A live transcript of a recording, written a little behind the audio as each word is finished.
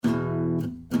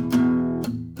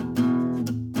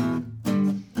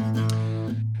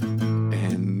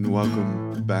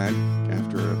welcome back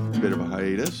after a bit of a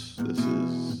hiatus. This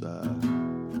is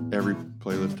Every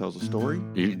Playlist Tells a Story.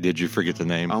 Did you forget the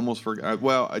name? I almost forgot.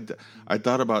 Well, I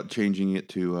thought about changing it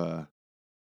to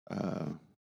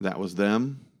That Was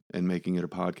Them and making it a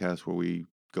podcast where we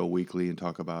go weekly and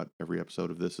talk about every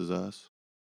episode of This Is Us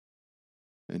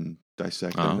and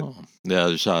dissect it. The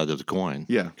other side of the coin.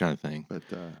 Yeah. Kind of thing. But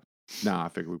I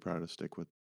figured we probably stick with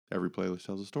Every Playlist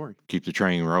Tells a Story. Keep the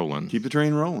train rolling. Keep the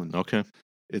train rolling. Okay.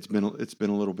 It's been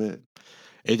a little bit.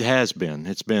 It has been.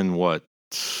 It's been what,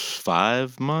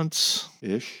 5 months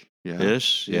Ish. Yeah.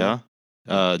 Ish. Yeah.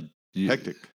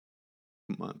 Hectic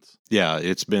months. Yeah,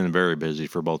 it's been very busy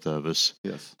for both of us.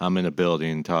 Yes. I'm in a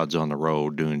building. Todd's on the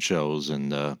road doing shows,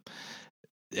 and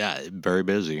very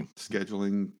busy.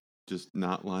 Scheduling just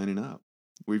not lining up.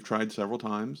 We've tried several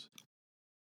times.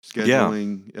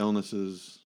 Scheduling,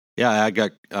 illnesses. Yeah, I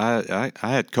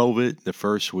had COVID the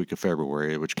first week of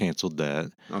February, which canceled that.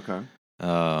 Okay.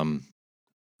 I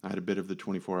had a bit of the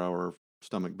 24-hour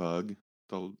stomach bug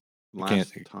the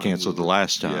last time. Canceled the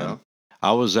last time. Yeah.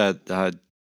 I was at a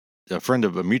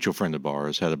mutual friend of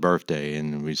ours had a birthday,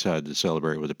 and we decided to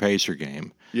celebrate with a Pacer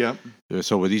game. Yep.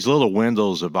 So with these little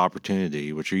windows of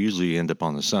opportunity, which usually end up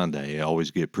on a Sunday, I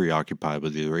always get preoccupied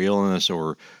with either illness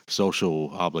or social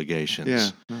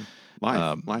obligations. Yeah.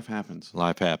 Life happens.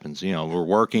 Life happens. You know, we're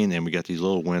working and we got these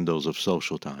little windows of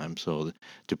social time. So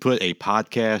to put a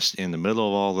podcast in the middle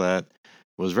of all that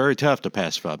was very tough to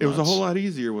pass 5 months. It was a whole lot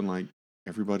easier when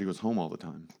everybody was home all the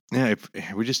time. Yeah,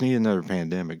 we just need another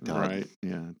pandemic, Todd. Right.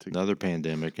 Yeah. Another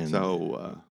pandemic. And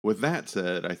so with that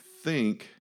said, I think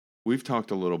we've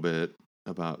talked a little bit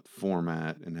about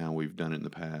format and how we've done it in the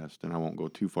past, and I won't go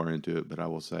too far into it, but I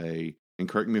will say, and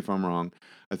correct me if I'm wrong,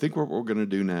 I think what we're going to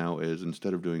do now is,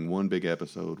 instead of doing one big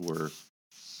episode where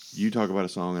you talk about a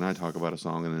song and I talk about a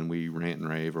song and then we rant and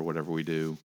rave or whatever we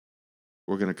do,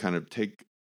 we're going to kind of take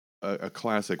a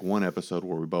classic one episode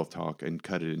where we both talk and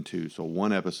cut it in two. So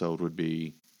one episode would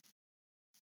be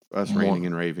us ranting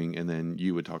and raving, and then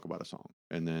you would talk about a song.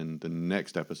 And then the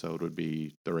next episode would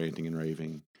be the ranting and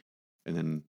raving, and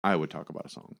then I would talk about a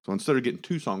song. So instead of getting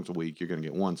 2 songs a week, you're going to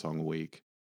get 1 song a week.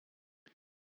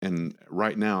 And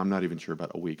right now, I'm not even sure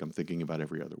about a week. I'm thinking about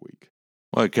every other week.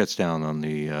 Well, it cuts down on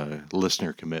the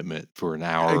listener commitment for an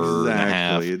hour and a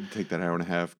half. Exactly. It'd take that hour and a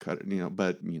half, cut it,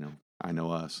 but, I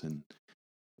know us, and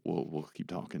we'll keep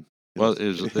talking. Well,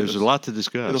 there's a lot to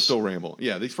discuss. It'll still ramble.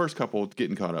 Yeah, these first couple,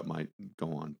 getting caught up might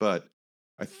go on. But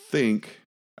I think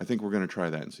we're going to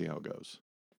try that and see how it goes.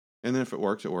 And then if it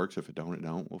works, it works. If it don't, it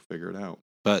don't. We'll figure it out.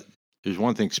 But there's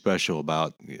one thing special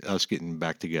about us getting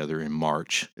back together in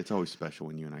March. It's always special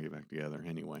when you and I get back together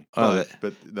anyway. But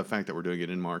the fact that we're doing it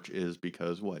in March is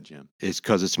because what, Jim? It's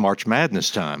because it's March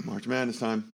Madness time. March Madness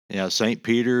time. Yeah, St.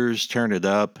 Peter's turned it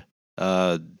up.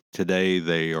 Today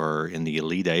they are in the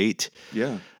Elite Eight.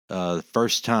 Yeah. The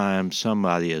first time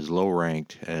somebody as low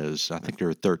ranked as, I think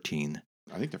they're 13.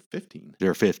 I think they're 15.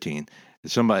 They're 15.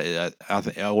 Somebody,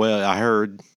 I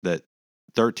heard that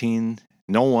 13,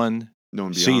 no one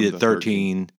seeded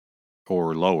 13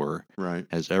 or lower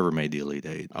has ever made the Elite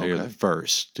Eight. They're the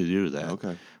first to do that.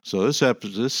 Okay. So this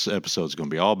episode is going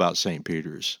to be all about St.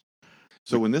 Peter's.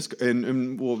 So when this,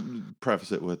 and we'll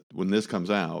preface it with, when this comes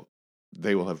out,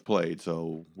 they will have played.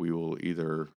 So we will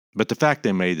either. But the fact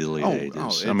they made the Elite Eight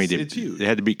is, it's huge. They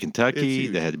had to beat Kentucky,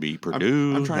 they had to beat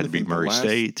Purdue, I'm trying had to to beat think Murray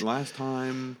State. Last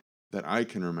time that I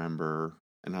can remember,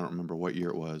 and I don't remember what year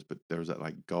it was, but there was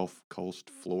that Gulf Coast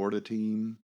Florida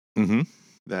team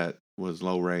that was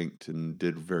low ranked and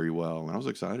did very well, and I was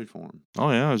excited for them. Oh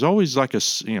yeah, it was always like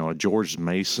a George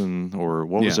Mason, or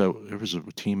what was that? There was a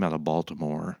team out of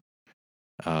Baltimore.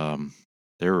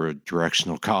 They were a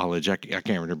directional college. I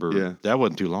can't remember. Yeah. That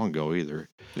wasn't too long ago either.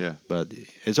 Yeah. But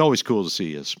it's always cool to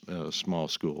see a small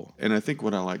school. And I think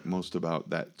what I like most about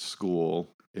that school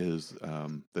is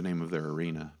the name of their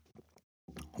arena.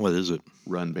 What is it?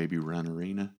 Run Baby Run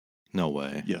Arena. No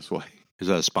way. Yes, way. Is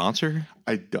that a sponsor?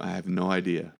 I have no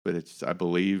idea, but I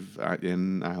believe,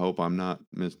 and I hope I'm not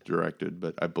misdirected,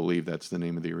 but I believe that's the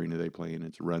name of the arena they play in.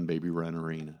 It's Run Baby Run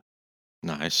Arena.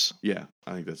 Nice. Yeah,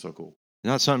 I think that's so cool.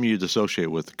 Not something you'd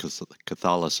associate with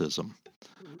Catholicism.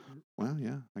 Well,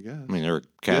 yeah, I guess. I mean, they're a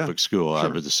Catholic school, sure.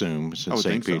 I would assume, since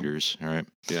St. Peter's, so. All right?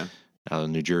 Yeah. Out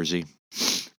of New Jersey.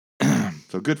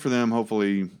 So good for them.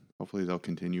 Hopefully they'll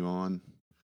continue on.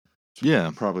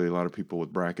 Yeah. Probably a lot of people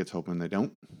with brackets hoping they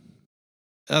don't.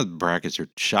 Brackets are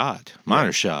shot. Mine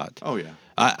are shot. Oh, yeah.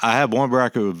 I have one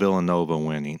bracket with Villanova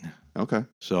winning. Okay.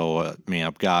 So,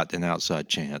 I've got an outside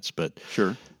chance, but...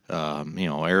 Sure. I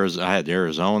had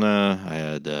Arizona, I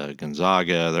had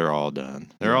Gonzaga. They're all done.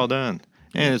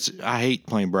 And I hate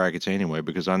playing brackets anyway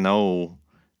because I know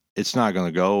it's not going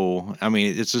to go. I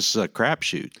mean, it's just a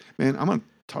crapshoot. Man,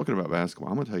 talking about basketball,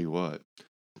 I'm going to tell you what.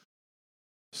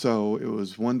 So it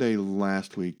was one day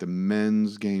last week, the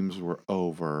men's games were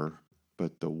over,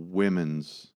 but the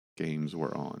women's games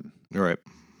were on. Right.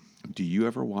 Do you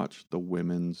ever watch the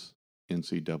women's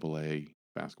NCAA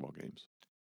basketball games?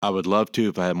 I would love to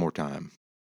if I had more time.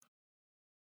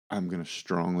 I'm going to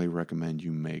strongly recommend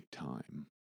you make time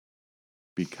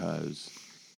because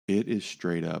it is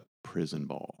straight up prison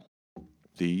ball.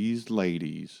 These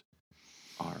ladies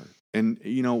are, and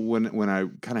you know, when I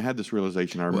kind of had this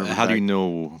realization, I remember. How do you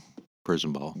know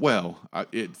prison ball? Well,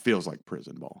 it feels like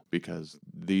prison ball because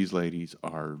these ladies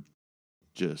are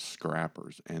just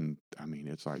scrappers, and I mean,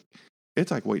 it's like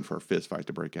waiting for a fist fight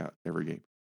to break out every game.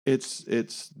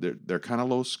 They're kind of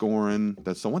low scoring.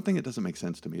 That's the one thing that doesn't make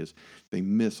sense to me is they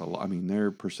miss a lot. I mean, their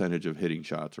percentage of hitting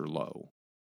shots are low,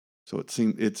 so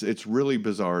it's really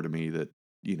bizarre to me that,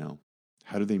 you know,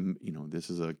 how do they, you know,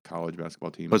 this is a college basketball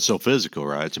team. But it's so physical,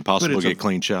 right? It's impossible to get a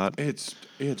clean shot. It's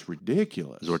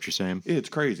ridiculous. Is what you're saying? It's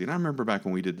crazy. And I remember back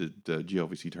when we did the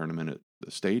GLVC tournament at the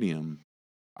stadium,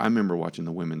 I remember watching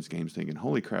the women's games thinking,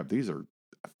 holy crap, these are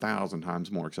 1,000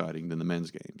 times more exciting than the men's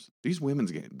games. These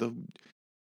women's games,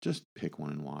 just pick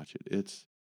one and watch it.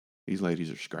 These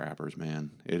ladies are scrappers, man.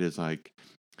 It is like,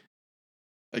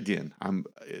 again, I'm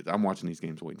watching these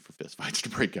games waiting for fist fights to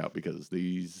break out because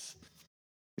these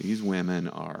women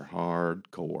are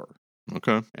hardcore.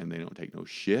 Okay. And they don't take no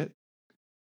shit.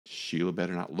 Sheila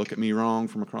better not look at me wrong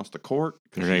from across the court.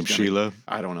 Her name's Sheila?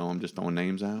 I don't know. I'm just throwing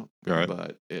names out. All right.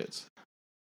 But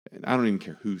I don't even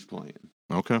care who's playing.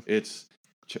 Okay. It's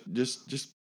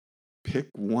just pick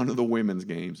one of the women's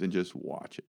games and just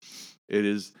watch it. It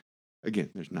is,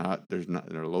 again,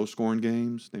 they're low scoring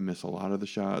games. They miss a lot of the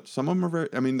shots. Some of them are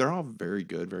they're all very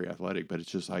good, very athletic, but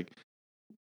it's just like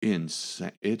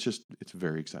insane. It's a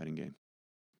very exciting game.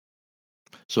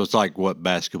 So it's like what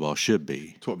basketball should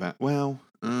be. It's what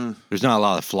there's not a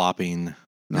lot of flopping.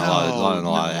 Not a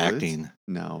lot of acting.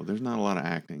 No, there's not a lot of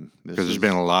acting. Because there's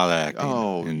been a lot of acting.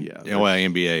 Oh, yeah.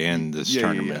 NBA and this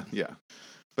tournament. Yeah.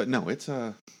 But no, it's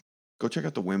go check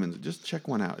out the women's. Just check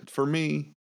one out. For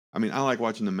me, I mean, I like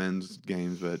watching the men's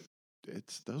games, but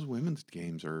those women's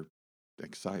games are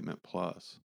excitement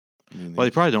plus. I mean,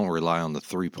 they probably don't rely on the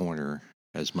 3-pointer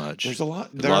as much. There's a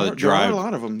lot. There are a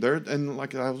lot of them. And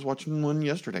like I was watching one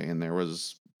yesterday, and there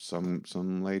was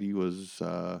some lady was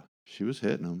she was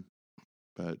hitting them,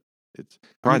 but it's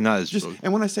probably not as.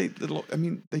 And when I say little, I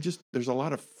mean there's a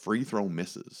lot of free throw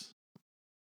misses,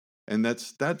 and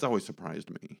that's always surprised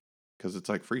me. Because it's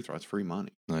like free throw, it's free money.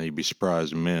 No, you'd be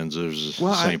surprised in men's. There's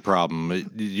the same problem.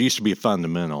 It used to be a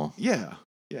fundamental. Yeah.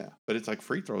 But it's like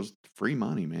free throws, free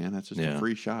money, man. That's just a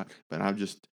free shot. But I've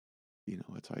just, you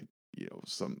know, it's like, you know,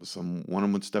 some one of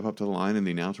them would step up to the line and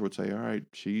the announcer would say, all right,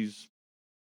 she's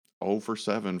 0 for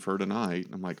 7 for tonight.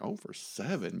 And I'm like, 0 for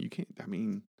 7? You can't, I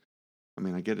mean,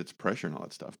 I get it's pressure and all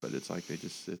that stuff, but it's like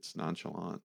it's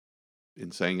nonchalant. In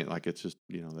saying it like it's just,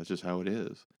 you know, that's just how it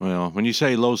is. Well, when you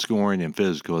say low scoring and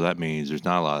physical, that means there's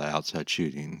not a lot of outside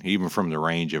shooting, even from the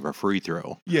range of a free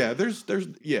throw. Yeah,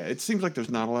 it seems like there's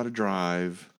not a lot of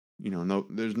drive. You know,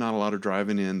 there's not a lot of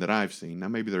driving in that I've seen. Now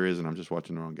maybe there is, and I'm just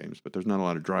watching the wrong games, but there's not a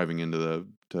lot of driving into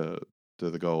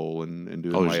the goal and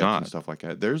doing layups and stuff like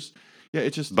that.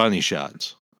 It's just bunny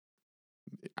shots.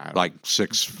 Like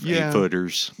 8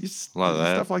 footers. A lot of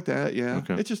that stuff like that. Yeah.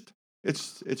 Okay.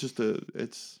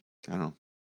 It's I don't know.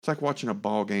 It's like watching a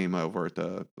ball game over at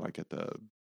the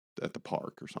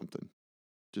park or something.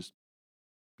 Just,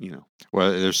 you know.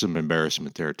 Well, there's some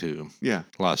embarrassment there too. Yeah.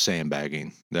 A lot of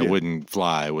sandbagging that wouldn't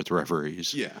fly with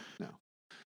referees. Yeah. No.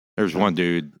 There's one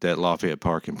dude at Lafayette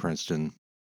Park in Princeton.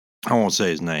 I won't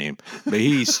say his name, but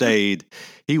he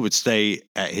would stay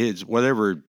at his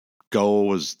whatever goal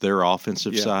was their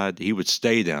offensive side. He would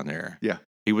stay down there. Yeah.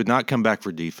 He would not come back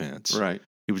for defense. Right.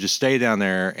 He would just stay down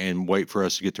there and wait for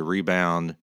us to get the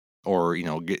rebound, or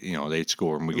they'd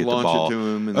score and we get the ball. It to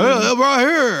him and I'm right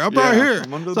here. I'm right here.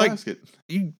 I'm under the basket.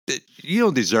 You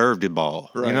don't deserve the ball.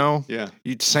 Right. You know. Yeah.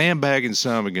 You'd sandbagging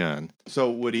son of a gun. So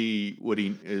was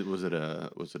it a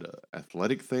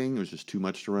athletic thing? It was just too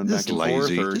much to run back and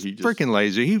lazy. forth, or just freaking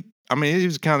lazy. He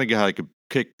was the kind of guy that could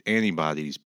kick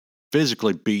anybody's,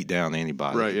 physically beat down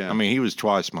anybody. Right. Yeah. I mean, he was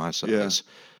twice my size. Yeah.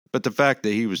 But the fact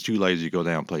that he was too lazy to go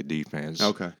down and play defense,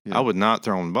 okay, yeah. I would not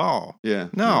throw him the ball. Yeah,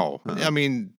 no. No. I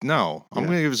mean, no. I'm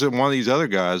going to give it one of these other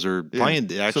guys are playing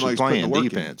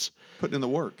defense, putting in the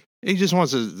work. He just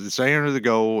wants to stay under the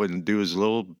goal and do his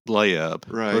little layup.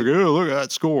 Right. Like, oh, look, I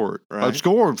scored. Right. I'm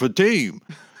scoring for the team.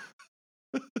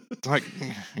 Like,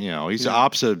 he's the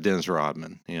opposite of Dennis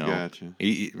Rodman. Gotcha.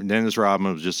 Dennis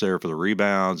Rodman was just there for the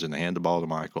rebounds and to hand the ball to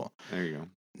Michael. There you go.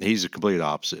 He's a complete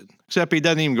opposite. Except he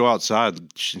doesn't even go outside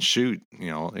and shoot.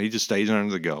 He just stays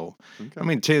under the goal. Okay. I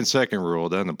mean, 10-second rule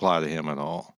doesn't apply to him at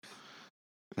all.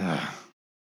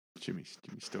 Jimmy's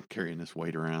still carrying this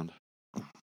weight around.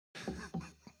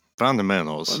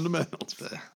 Fundamentals.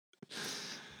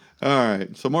 All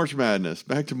right. So March Madness.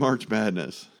 Back to March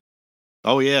Madness.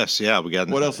 Oh, yes. Yeah, we got...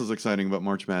 What else is exciting about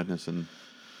March Madness and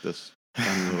this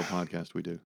tiny little podcast we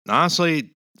do?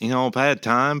 Honestly, if I had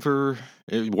time for...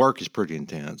 Work is pretty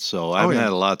intense, so I haven't had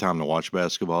a lot of time to watch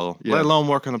basketball, let alone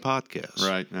work on a podcast.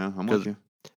 Right. Yeah, I'm with you.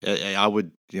 I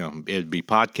would, it'd be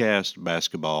podcast,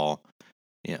 basketball,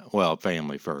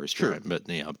 family first, sure. Right? But,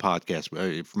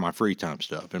 podcast for my free time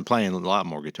stuff and playing a lot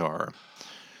more guitar.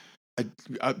 I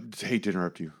hate to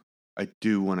interrupt you. I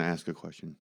do want to ask a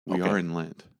question. We are in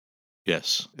Lent.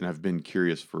 Yes. And I've been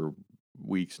curious for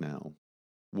weeks now.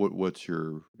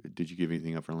 Did you give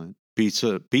anything up for Lent?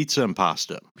 Pizza and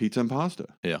pasta. Pizza and pasta?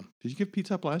 Yeah. Did you give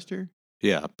pizza up last year?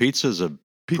 Yeah. Pizza's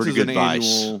pretty good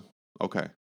vice. Okay.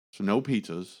 So no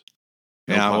pizzas.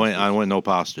 Yeah, I went no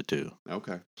pasta too.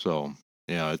 Okay. So,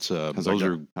 it's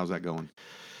how's that going?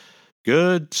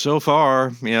 Good so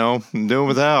far, doing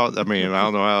without. I mean, I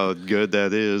don't know how good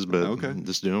that is, but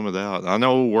just doing without. I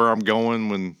know where I'm going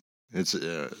when it's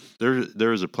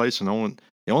there's a place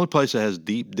the only place that has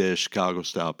deep dish Chicago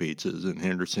style pizzas in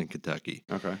Henderson, Kentucky.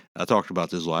 Okay. I talked about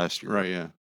this last year. Right, yeah.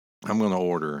 I'm going to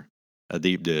order a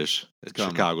deep dish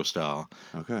Chicago style.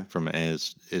 Okay. I'm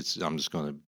just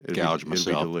going to gouge myself.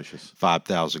 It'll be delicious.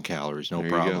 5,000 calories, no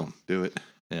problem. You go. Do it.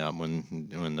 Yeah,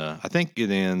 when I think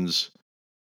it ends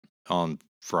on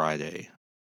Friday.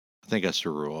 I think that's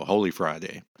the rule. Holy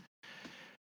Friday.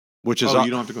 Which is you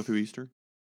don't have to go through Easter?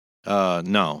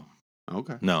 No.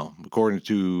 Okay. No, according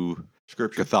to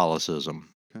Scripture. Catholicism,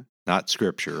 not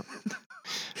Scripture.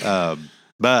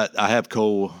 But I have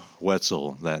Cole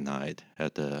Wetzel that night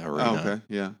at the arena. Oh, okay,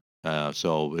 yeah.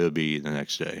 So it'll be the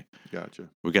next day. Gotcha.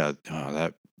 We got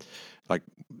that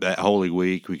Holy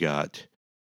Week. We got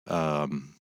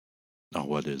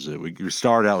what is it? We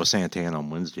started out with Santana on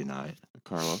Wednesday night.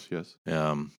 Carlos, yes.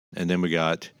 And then we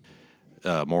got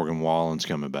Morgan Wallen's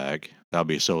coming back. That'll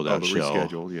be a sold out show.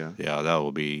 Rescheduled, yeah. Yeah, that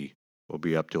will be. We'll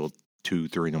be up till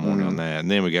 2-3 in the morning on that, and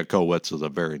then we got Cole Wetzel the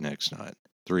very next night.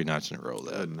 3 nights in a row.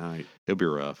 That night. It'll be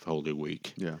rough. Holy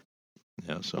Week. Yeah.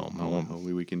 Yeah. So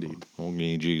Holy Week indeed. Won't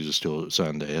need Jesus till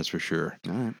Sunday. That's for sure.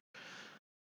 All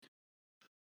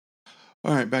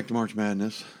right. Back to March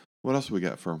Madness. What else we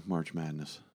got for March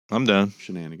Madness? I'm done.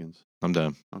 Shenanigans. I'm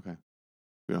done. Okay.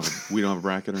 We don't have a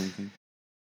bracket or anything.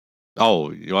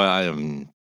 Oh,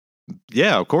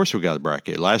 yeah, of course we got a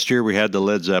bracket. Last year we had the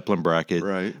Led Zeppelin bracket,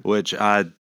 right? Which I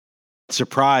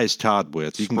surprised Todd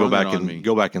with. You can go back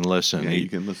and listen. Yeah, you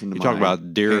can listen to. You talk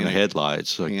about deer in the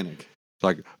headlights. Panic. It's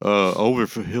like over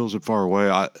hills and far away.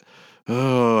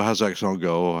 How's that song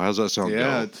go? How's that song go?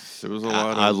 Yeah, it was a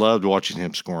lot. I loved watching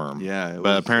him squirm. Yeah,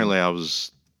 but apparently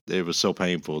it was so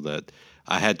painful that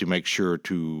I had to make sure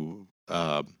to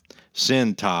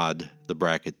send Todd the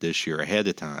bracket this year ahead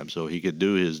of time so he could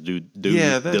do his due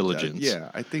diligence.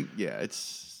 I think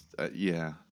it's I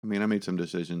mean, I made some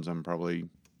decisions. I'm probably,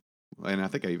 and I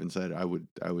think I even said I would.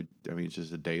 I mean, it's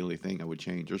just a daily thing. I would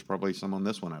change. There's probably some on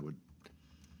this one I would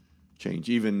change,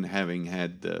 even having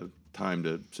had the time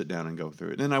to sit down and go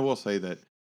through it. And I will say that,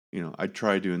 I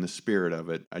try to, in the spirit of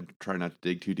it, I try not to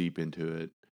dig too deep into it.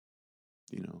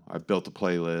 I built a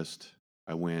playlist.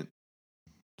 I went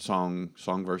song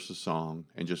versus song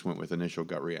and just went with initial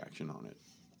gut reaction on it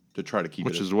to try to keep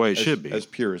which is the way it should be, as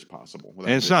pure as possible.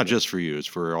 And it's not just for you; it's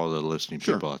for all the listening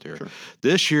people out there. Sure.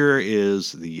 This year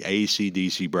is the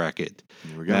AC/DC bracket.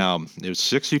 There we go. Now it was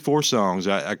 64 songs.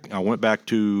 I went back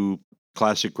to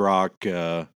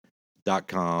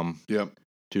classicrock.com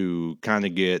to kind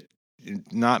of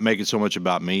not make it so much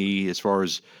about me as far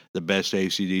as the best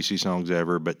AC/DC songs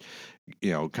ever, but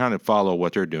kind of follow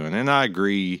what they're doing. And I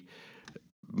agree.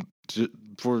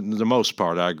 For the most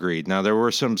part, I agreed. Now, there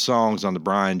were some songs on the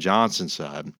Brian Johnson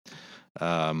side.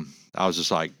 I was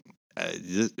just like,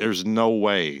 there's no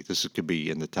way this could be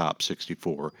in the top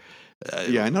 64.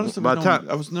 I noticed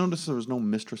there was no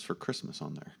Mistress for Christmas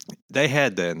on there. They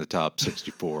had that in the top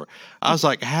 64. I was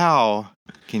like, how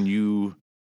can you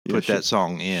put that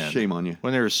song in? Shame on you.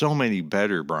 When there are so many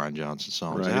better Brian Johnson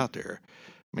songs out there.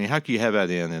 I mean, how can you have that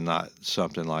in and not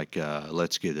something like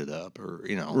Let's Get It Up or,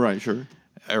 Right, sure.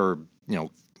 Or,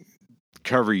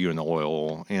 Cover You in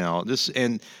Oil, this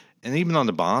and even on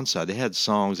the Bond side, they had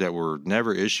songs that were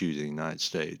never issued in the United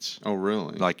States. Oh,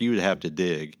 really? Like you would have to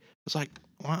dig. It's like,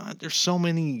 well, there's so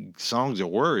many songs that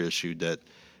were issued that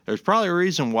there's probably a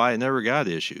reason why it never got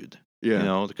issued. Yeah. You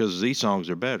know, because these songs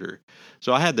are better.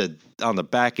 So I had to, on the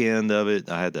back end of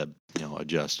it, I had to, you know,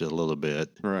 adjust it a little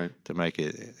bit. Right. To make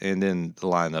it, and then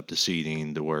line up the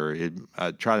seating to where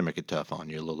I try to make it tough on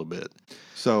you a little bit.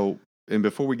 So, and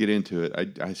before we get into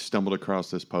it, I stumbled across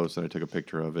this post and I took a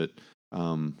picture of it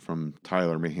from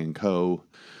Tyler Mahan Coe,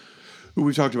 who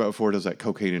we've talked about before, does that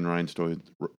Cocaine and Rhinestones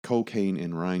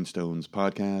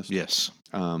podcast. Yes.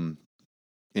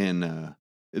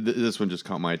 This one just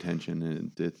caught my attention,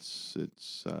 and it's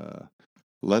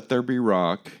Let There Be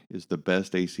Rock is the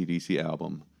best AC/DC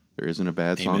album. There isn't a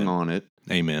bad song on it.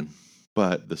 Amen.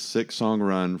 But the 6-song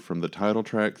run from the title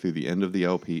track through the end of the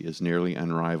LP is nearly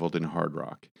unrivaled in hard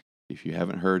rock. If you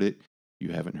haven't heard it,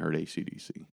 you haven't heard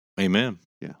AC/DC. Amen.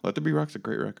 Yeah, Let There Be Rock's a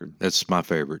great record. That's my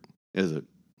favorite. Is it?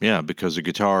 Yeah, because the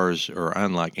guitars are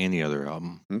unlike any other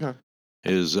album. Okay.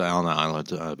 It is on an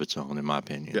island of its own, in my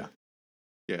opinion. Yeah.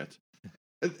 Yeah.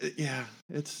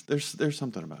 There's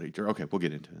something about each. Okay, we'll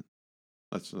get into it.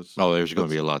 There's going to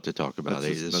be a lot to talk about.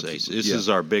 This is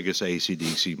our biggest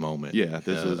AC/DC moment. Yeah,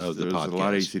 there's a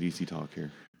lot of AC/DC talk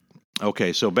here.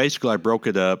 Okay, so basically I broke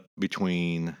it up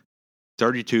between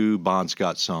 32 Bon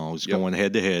Scott songs going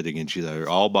head to head against each other.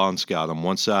 All Bon Scott on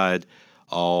one side,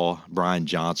 all Brian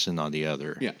Johnson on the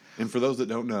other. Yeah, and for those that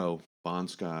don't know, Bon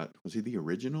Scott, was he the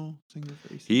original singer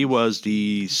for AC/DC? He was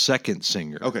the second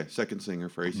singer. Okay, second singer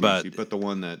for AC/DC, but the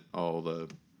one that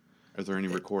are there any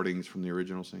recordings from the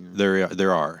original singer?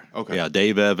 There are. Okay. Yeah,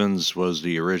 Dave Evans was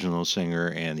the original singer,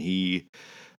 and he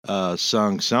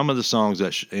sung some of the songs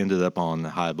that ended up on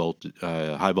High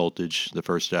Voltage, the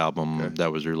first album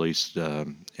that was released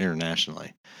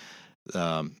internationally.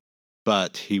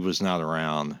 But he was not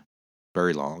around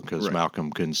very long because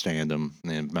Malcolm couldn't stand him,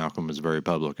 and Malcolm was very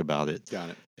public about it. Got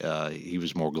it. He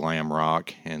was more glam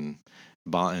rock, and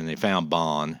they found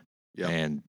Bon,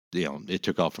 and it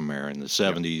took off from there. In the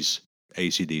 70s,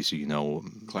 AC/DC,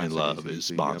 in love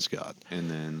is Bon Scott.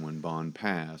 And then when Bon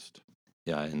passed,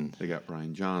 and they got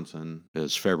Brian Johnson. It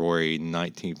was February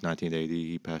 19th,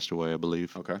 1980. He passed away, I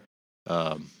believe. Okay.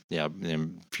 And a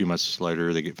few months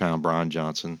later, they found Brian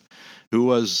Johnson, who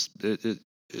was.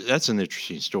 That's an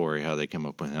interesting story how they came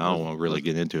up with it. I don't want to really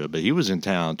get into it, but he was in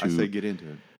town to. I say get into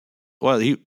it. Well,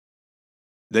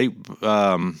 they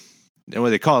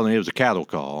called it was a cattle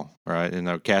call, right? And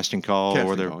a casting call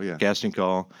casting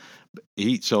call.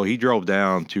 He drove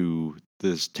down to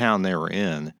this town they were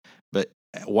in, but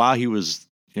while he was,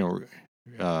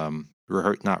 not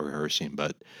rehearsing,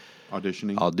 but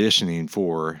auditioning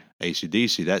for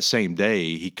AC/DC, that same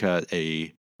day he cut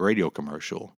a radio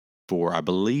commercial for, I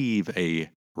believe, a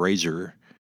Razor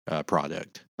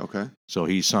product. Okay. So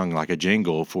he sung like a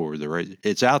jingle for the Razor.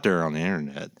 It's out there on the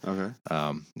internet. Okay.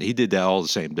 He did that all the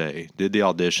same day. Did the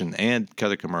audition and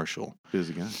cut a commercial.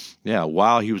 Busy guy. Yeah,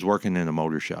 while he was working in a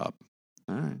motor shop.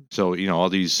 All right. So all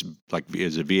these, like,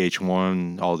 is it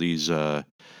VH1? All these.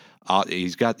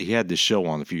 He had this show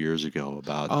on a few years ago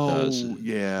about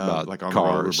about like on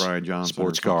cars, with Brian Johnson,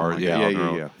 sports cars. Like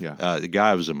yeah. The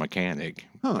guy was a mechanic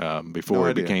before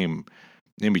it became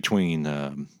in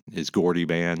between his Gordy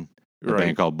band, a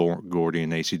band called Gordy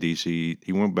and AC/DC.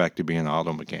 He went back to being an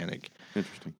auto mechanic.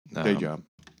 Interesting.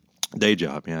 Day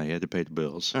job. Yeah, he had to pay the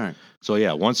bills. All right.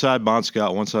 So one side Bon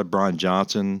Scott, one side Brian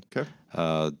Johnson. Okay.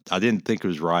 I didn't think it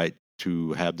was right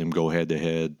to have them go head to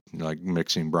head, like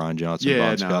mixing Brian Johnson,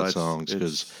 Bon Scott songs,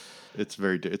 because it's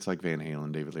like Van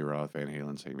Halen, David Lee Roth, Van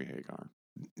Halen, Sammy Hagar.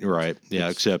 Right. Yeah.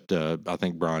 Except I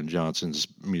think Brian Johnson's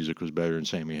music was better than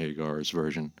Sammy Hagar's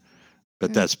version.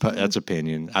 But that's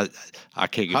opinion. I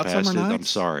can't get past it. I'm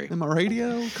sorry. In my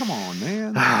radio? Come on,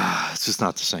 man. It's just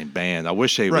not the same band. I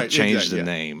wish they would change the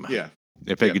name. Yeah.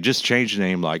 If they could just change the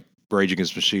name like Rage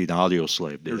Against the Machine,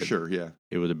 Audioslave did. For sure, yeah.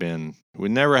 It would have been. We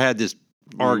never had this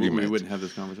argument. We wouldn't have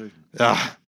this conversation.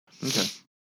 Okay.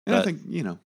 And I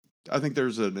think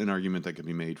there's an argument that can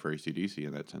be made for AC/DC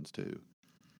in that sense too,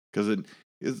 because it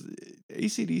is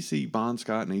AC/DC Bon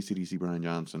Scott and AC/DC Brian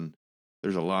Johnson.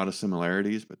 There's a lot of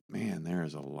similarities, but man, there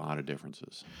is a lot of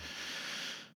differences.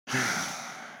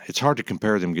 It's hard to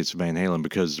compare them against Van Halen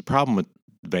because the problem with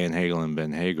Van Halen and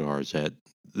Van Hagar is that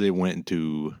they went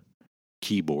into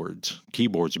keyboards.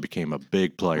 Keyboards became a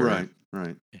big player.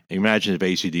 Right. Imagine if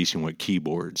AC/DC went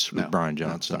keyboards with Brian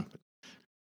Johnson. No, stop it.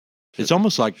 It's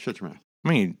almost like, shut your mouth. I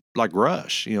mean, like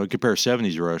Rush. Compare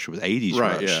 70s Rush with 80s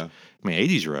Rush. Yeah. I mean,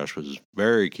 80s Rush was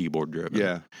very keyboard driven.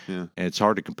 Yeah. And it's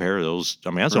hard to compare those. I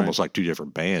mean, that's almost like two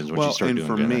different bands when you start doing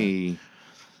that. And for me,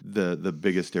 the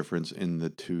biggest difference in the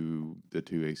two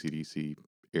AC/DC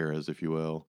eras, if you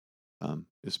will,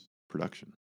 is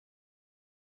production.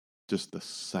 just the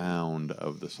sound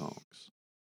of the songs.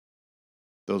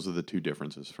 Those are the two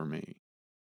differences for me.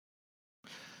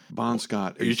 Bon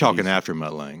Scott. Are you talking after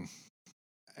Mutt Lange?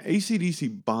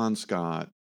 AC/DC Bon Scott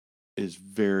is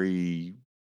very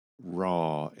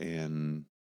raw, and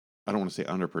I don't want to say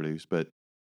underproduced, but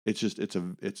it's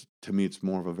to me it's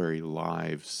more of a very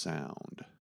live sound.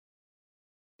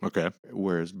 Okay.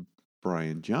 Whereas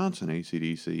Brian Johnson,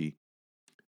 AC/DC,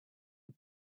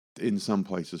 in some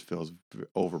places feels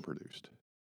overproduced.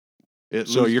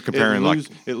 You're comparing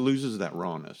it loses that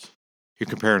rawness. You're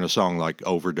comparing a song like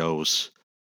Overdose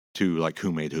to like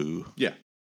Who Made Who. Yeah.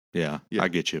 Yeah, I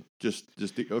get you. Just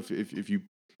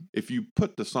if you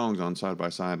put the songs on side by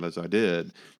side as I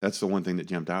did, that's the one thing that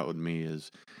jumped out with me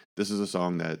is this is a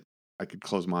song that I could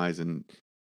close my eyes and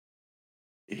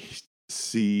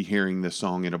see hearing this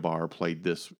song in a bar played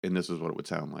this, and this is what it would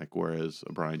sound like. Whereas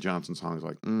a Brian Johnson song is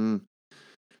like,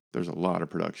 there's a lot of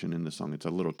production in the song. It's a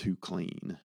little too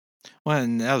clean. Well,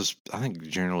 and that was, I think,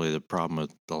 generally the problem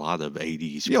with a lot of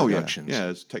 80s productions. Yeah,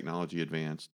 as technology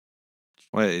advanced.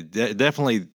 Well,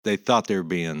 definitely they thought they were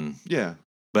being... Yeah.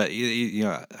 But,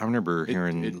 I remember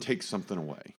hearing... It takes something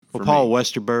away. Well, Paul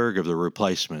Westerberg of The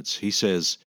Replacements, he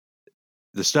says,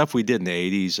 the stuff we did in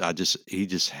the 80s, he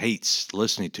just hates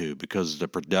listening to because of the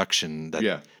production,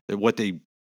 that what they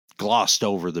glossed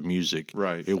over the music.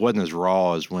 Right. It wasn't as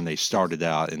raw as when they started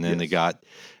out, and then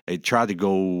they tried to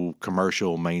go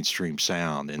commercial mainstream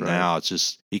sound, and now it's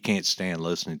just, he can't stand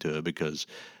listening to it because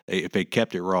if they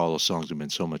kept it raw, those songs would have been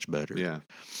so much better. Yeah.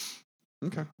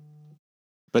 Okay.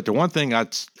 But the one thing I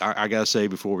got to say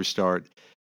before we start,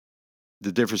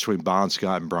 the difference between Bon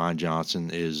Scott and Brian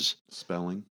Johnson is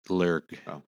spelling, lyrically.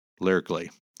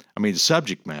 I mean, the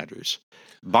subject matters.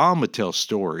 Bon would tell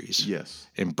stories. Yes.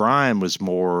 And Brian was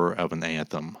more of an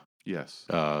anthem. Yes.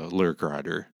 Lyric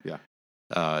writer. Yeah.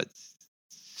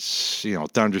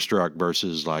 Thunderstruck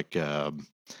versus like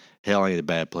Hell Ain't a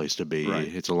Bad Place to Be. Right.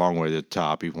 It's a long way to the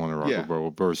top. You want to rock and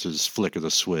roll versus Flick of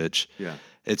the Switch. Yeah.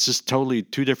 It's just totally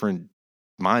two different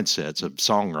mindsets of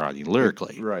songwriting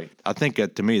lyrically. Right. I think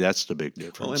that to me that's the big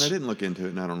difference. Well, and I didn't look into it,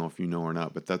 and I don't know if you know or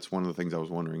not, but that's one of the things I was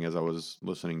wondering as I was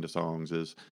listening to songs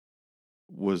is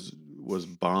was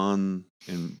Bon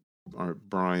and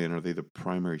Brian, are they the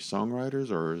primary songwriters,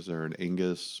 or is there an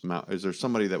Angus? Is there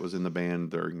somebody that was in the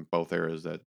band during both eras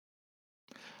that?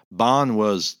 Bon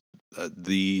was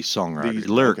the songwriter,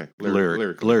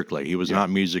 lyrically. He was not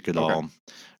music at all.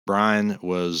 Brian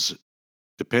was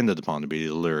depended upon to be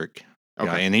the lyric.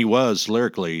 Okay. And he was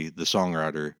lyrically the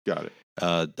songwriter. Got it.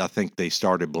 I think they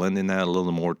started blending that a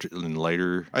little more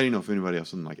later. I didn't know if anybody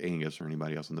else in like Angus or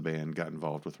anybody else in the band got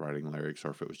involved with writing lyrics, or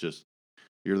if it was just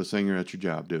you're the singer, that's your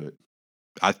job, do it.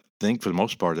 I think for the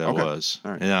most part that was.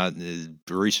 All right. And in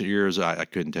recent years, I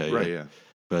couldn't tell you. Right, yeah.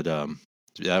 But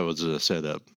that was a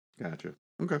setup. Gotcha.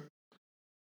 Okay.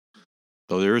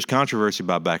 So there is controversy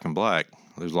about Back in Black.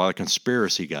 There's a lot of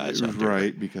conspiracy guys out there.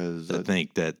 Right, because I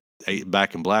think that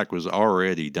Back in Black was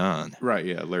already done. Right,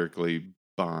 yeah. Lyrically,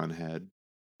 Bon had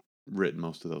written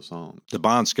most of those songs. The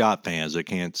Bon Scott fans that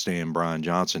can't stand Brian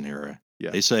Johnson era,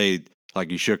 they say,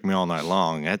 like, you shook me all night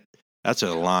long. That's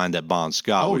a line that Bon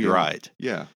Scott would write.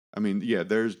 Yeah. I mean,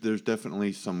 there's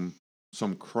definitely some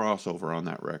crossover on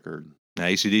that record. Now,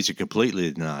 AC/DC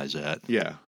completely denies that.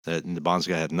 Yeah. That the Bon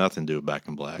Scott had nothing to do with Back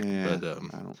in Black. Yeah, but,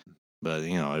 I don't... But,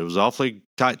 it was awfully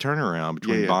tight turnaround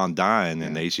between Bon dying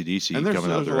and AC/DC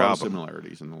coming out with their album. There's a lot of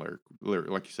similarities in the lyric,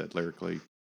 like you said, lyrically,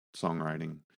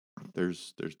 songwriting.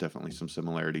 There's definitely some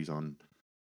similarities on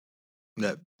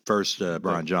that first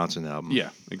Brian Johnson album. Yeah,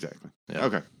 exactly. Yeah.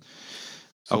 Okay.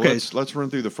 So let's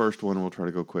run through the first one. We'll try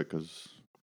to go quick because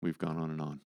we've gone on and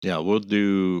on. Yeah, we'll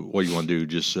do what you want to do.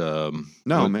 Just do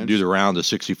the round of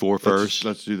 64 first.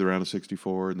 Let's do the round of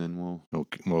 64, and then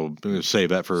we'll save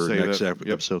that for next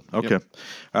episode. Okay. Yep.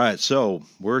 All right. So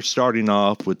we're starting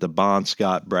off with the Bon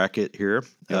Scott bracket here.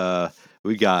 Yep.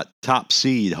 We got top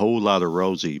seed Whole Lotta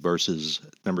Rosie versus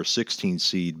number 16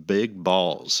 seed Big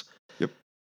Balls. Yep.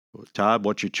 Todd,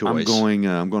 what's your choice?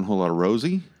 I'm going Whole Lotta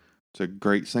Rosie. It's a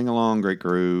great sing along, great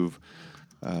groove.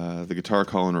 The guitar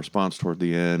call and response toward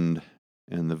the end.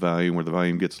 And the volume, where the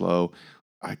volume gets low.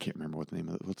 I can't remember what the name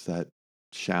of it. What's that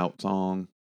shout song?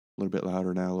 A little bit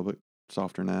louder now, a little bit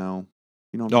softer now.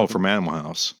 From Animal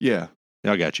House. Yeah.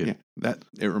 I got you. Yeah,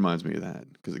 it reminds me of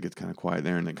that because it gets kind of quiet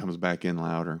there and it comes back in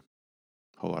louder.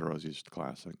 Whole Lotta Rosie is just a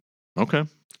classic. Okay.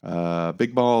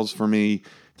 Big Balls for me,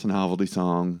 it's a novelty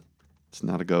song. It's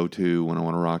not a go-to when I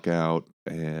want to rock out.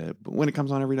 But when it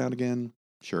comes on every now and again,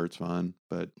 sure, it's fun.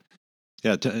 But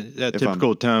yeah, that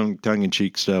typical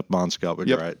tongue-in-cheek stuff, Bon Scott would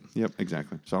write. Yep,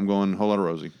 exactly. So I'm going Whole Lotta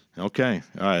Rosie. Okay.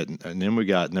 All right. And then we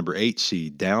got number 8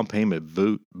 seed, Down Payment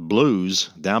Blues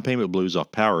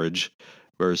off Powerage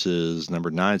versus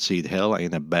number 9 seed, Hell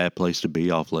Ain't a Bad Place to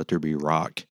Be off Let There Be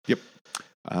Rock. Yep.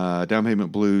 Down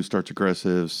Payment Blues starts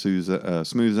aggressive,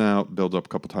 smooths out, builds up a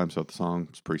couple times throughout the song.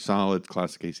 It's pretty solid,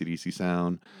 classic AC/DC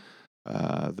sound.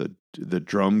 The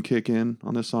drum kick in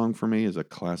on this song for me is a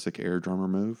classic air drummer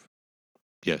move.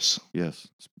 Yes,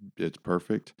 it's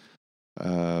perfect.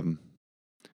 And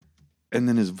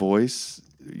then his voice,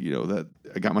 that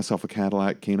I got myself a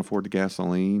Cadillac, can't afford the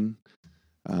gasoline.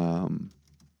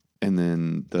 And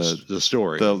then the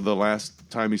story, the last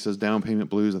time he says Down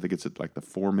Payment Blues, I think it's at like the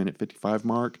 4-minute 55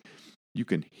 mark. You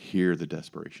can hear the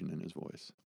desperation in his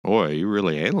voice. Boy, you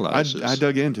really analyzed this. I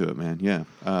dug into it, man. Yeah.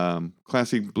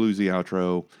 Classic bluesy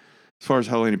outro. As far as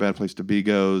Hell Ain't a Bad Place to Be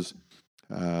goes,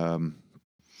 it's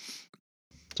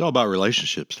all about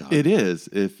relationships, Tom. It is.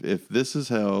 If this is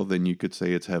hell, then you could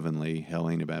say it's heavenly.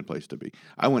 Hell Ain't a Bad Place to Be.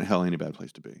 I went Hell Ain't a Bad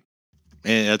Place to Be.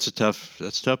 And that's a tough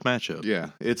matchup. Yeah,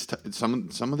 it's some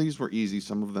of these were easy,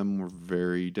 some of them were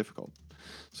very difficult.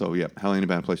 So yeah, Hell Ain't a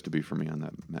Bad Place to Be for me on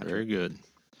that matchup. Very good.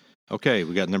 Okay,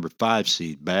 we got number 5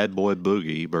 seed, Bad Boy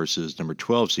Boogie versus number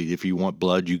 12 seed, If You Want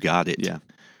Blood, You Got It. Yeah.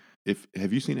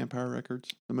 Have you seen Empire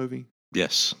Records, the movie?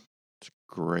 Yes. It's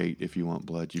great. If You Want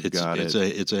Blood, You've Got It.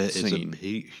 It's a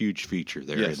huge feature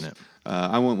there, yes. Isn't it?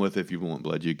 I went with If You Want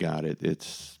Blood, You Got It.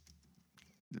 It's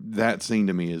that scene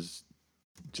to me is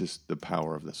just the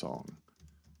power of the song.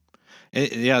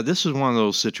 And, yeah, this is one of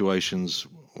those situations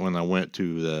when I went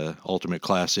to the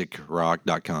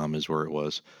ultimateclassicrock.com is where it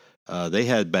was. They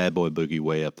had Bad Boy Boogie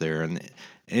way up there, and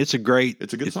it's a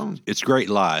good song. It's great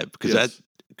live because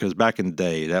back in the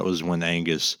day, that was when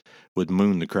Angus would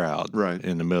moon the crowd right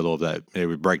in the middle of that. They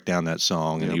would break down that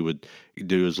song, and he would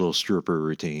do his little stripper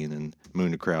routine and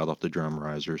moon the crowd off the drum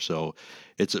riser. So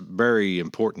it's a very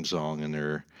important song in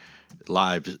their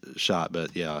live shot.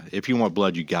 But yeah, If You Want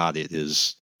Blood, You Got It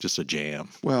is just a jam.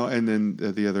 Well, and then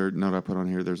the other note I put on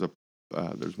here, there's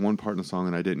one part in the song,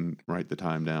 and I didn't write the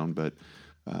time down, but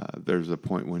there's a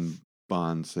point when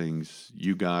Bond sings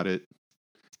 "You Got It."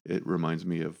 It reminds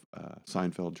me of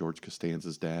Seinfeld, George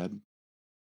Costanza's dad.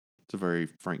 It's a very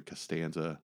Frank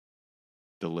Costanza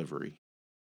delivery.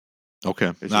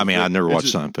 Okay. I never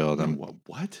watched Seinfeld.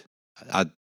 What? I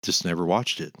just never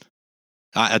watched it.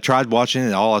 I tried watching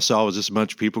it. All I saw was just a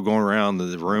bunch of people going around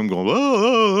the room going,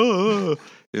 oh.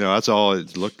 That's all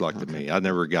it looked like to me. I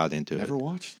never got into it. Never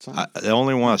watched Seinfeld? The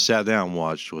only one I sat down and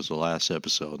watched was the last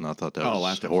episode, and I thought that was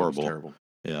last horrible. Was terrible.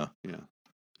 Yeah.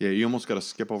 Yeah, you almost got to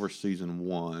skip over season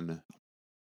 1.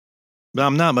 But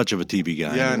I'm not much of a TV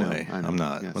guy. Yeah, anyway. I know. I'm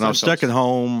not. Yeah, when I was stuck at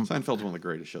home. Seinfeld's one of the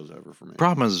greatest shows ever for me.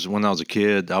 Problem is, when I was a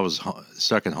kid, I was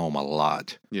stuck at home a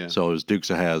lot. Yeah. So it was Dukes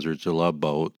of Hazzard, The Love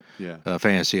Boat,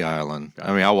 Fantasy Island. Gotcha.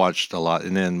 I watched a lot.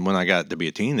 And then when I got to be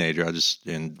a teenager,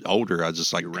 older, I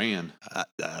just you ran.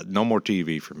 No more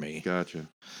TV for me. Gotcha.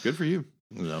 Good for you.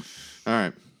 No. All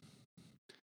right.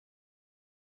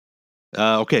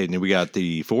 Okay, and then we got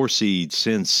the 4 seed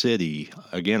Sin City,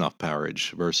 again off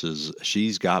Powerage, versus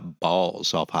She's Got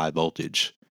Balls off High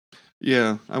Voltage.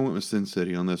 Yeah, I went with Sin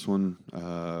City on this one.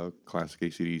 Classic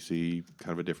AC/DC,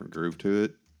 kind of a different groove to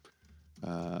it.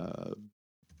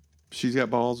 She's Got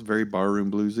Balls, very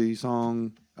barroom bluesy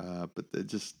song, but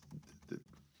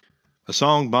a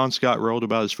song Bon Scott wrote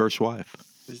about his first wife.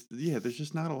 There's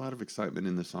just not a lot of excitement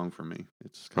in this song for me.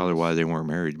 It's probably why they weren't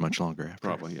married much longer after.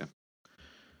 Probably, yeah.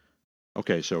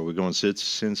 Okay, so we're going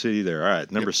Sin City there. All right,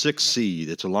 number 6 seed.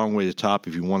 It's a long way to top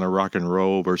if you want to rock and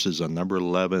roll versus a number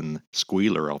 11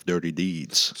 Squealer off Dirty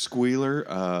Deeds. Squealer.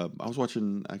 I was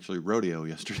watching actually Rodeo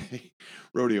yesterday.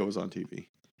 Rodeo was on TV.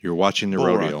 You're watching the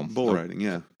rodeo. Bull riding,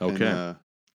 yeah. Okay.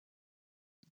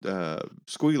 And,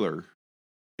 Squealer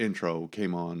intro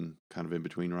came on kind of in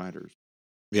between riders.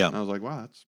 Yeah. And I was like, wow,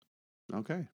 that's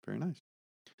okay. Very nice.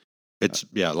 It's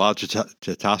a lot of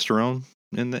testosterone.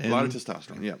 A lot of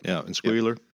testosterone, yeah. Yeah, and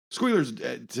Squealer. Yeah. Squealer's,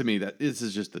 to me, this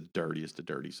is just the dirtiest of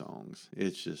dirty songs.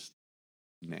 It's just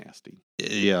nasty.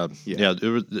 Yeah.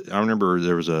 I remember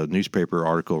there was a newspaper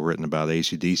article written about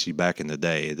AC/DC back in the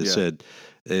day that said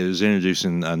it was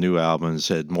introducing a new album and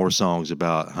said more songs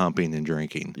about humping and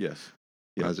drinking. Yes.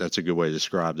 That's a good way to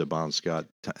describe the Bon Scott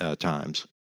times.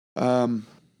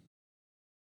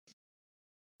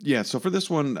 Yeah, so for this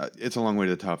one, it's a long way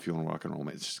to the top if you want to rock and roll.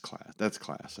 It's just class. That's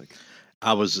classic.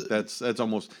 That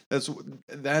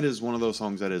is one of those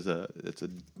songs that is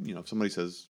if somebody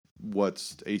says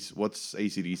what's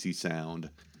AC/DC sound,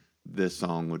 this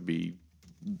song would be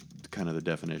kind of the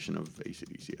definition of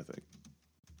AC/DC, I think.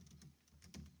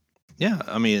 Yeah,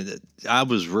 I mean, I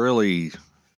was really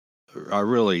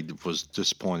really was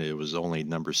disappointed it was only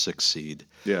number 6 seed.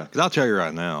 Yeah. Because I'll tell you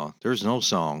right now, there's no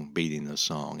song beating this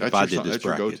song. That's if I did this that's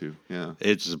bracket. your go-to. Yeah.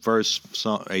 It's the first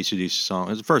song, AC/DC song.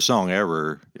 It's the first song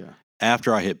ever. Yeah.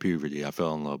 After I hit puberty, I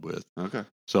fell in love with. Okay.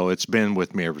 So it's been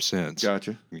with me ever since.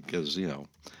 Gotcha. Because,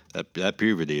 that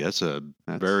puberty, that's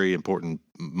very important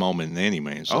moment in any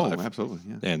man's life. Oh, absolutely.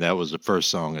 Yeah. And that was the first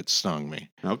song that stung me.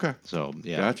 Okay. So,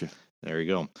 yeah. Gotcha. There you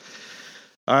go.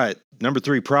 All right. Number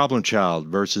 3, Problem Child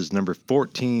versus number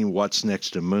 14, What's Next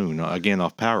to Moon. Again,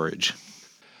 off Powerage.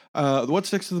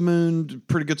 What's Next to the Moon,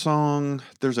 pretty good song.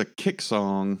 There's a Kick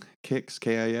song, Kix,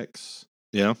 Kix.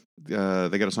 Yeah.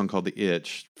 They got a song called The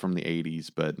Itch from the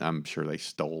 80s, but I'm sure they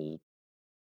stole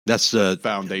that's the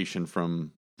foundation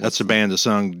from... That's the band that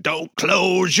sung Don't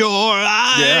Close Your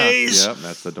Eyes. Yeah,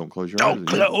 that's the Don't Close Your Don't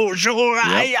Eyes. Don't close your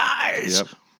eyes.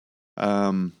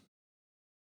 Yep.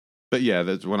 But yeah,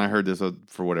 that's when I heard this,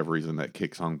 for whatever reason, that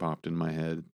Kick song popped in my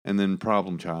head. And then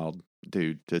Problem Child,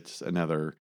 dude, it's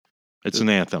another... It's an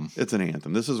anthem. It's an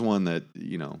anthem. This is one that,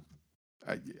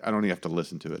 I don't even have to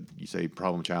listen to it. You say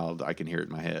Problem Child, I can hear it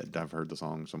in my head. I've heard the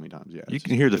song so many times. Yeah, you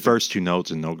can hear the first 2 notes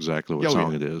and know exactly what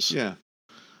song it is. Yeah.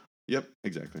 Yep,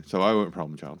 exactly. So I went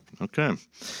Problem Child. Okay.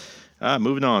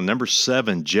 Moving on. Number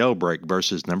 7, Jailbreak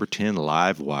versus number 10,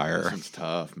 Livewire. This one's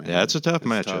tough, man. Yeah, it's a tough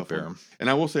matchup there. And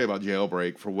I will say about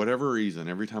Jailbreak, for whatever reason,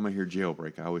 every time I hear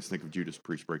Jailbreak, I always think of Judas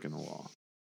Priest breaking the law.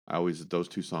 Those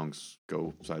 2 songs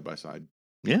go side by side.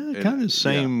 Yeah, kind of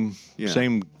same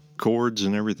chords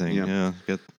and everything. Yeah.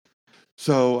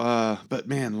 So, but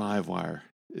man, Livewire,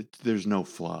 there's no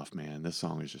fluff, man. This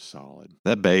song is just solid.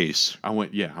 That bass. I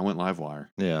went Livewire.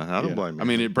 Yeah, I don't blame you. I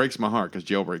mean, it breaks my heart because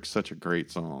Jailbreak's such a great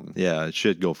song. Yeah, it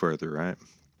should go further, right?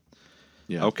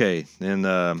 Yeah. Okay, and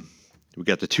we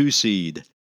got the 2 seed.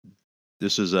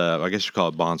 This is, I guess you call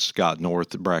it Bon Scott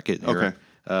North bracket here.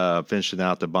 Okay. Finishing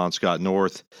out the Bon Scott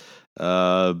North.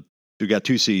 We got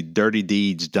 2 seed, Dirty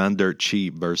Deeds, Done Dirt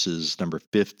Cheap versus number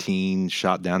 15,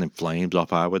 Shot Down in Flames off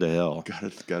Highway to Hell.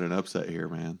 Got an upset here,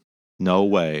 man. No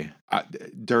way.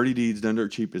 Dirty Deeds, Done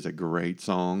Dirt Cheap is a great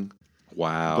song.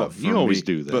 Wow. But you always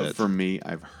do that. But for me,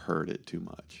 I've heard it too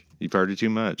much. You've heard it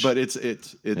too much. But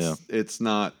it's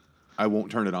not, I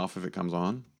won't turn it off if it comes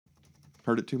on.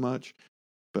 Heard it too much.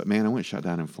 But man, I went Shot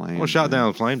Down in Flames. Well, Shot Down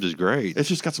in Flames is great. It's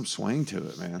just got some swing to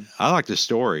it, man. I like the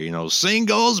story.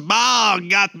 Singles ball,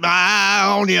 got my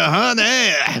eye on you,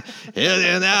 honey.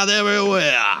 Heading out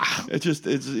everywhere.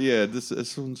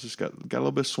 This one's just got a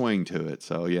little bit of swing to it.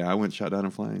 So yeah, I went Shot Down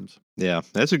in Flames. Yeah,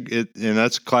 that's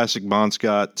a classic Bon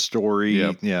Scott story.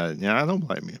 Yep. Yeah, I don't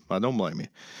blame you.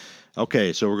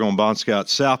 Okay, so we're going Bon Scott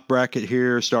South bracket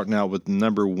here, starting out with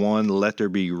number 1, Let There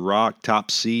Be Rock, top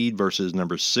seed, versus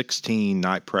number 16,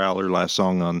 Night Prowler, last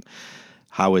song on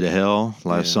Highway to Hell,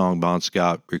 last song Bon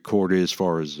Scott recorded as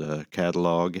far as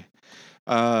catalog.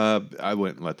 I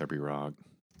went Let There Be Rock.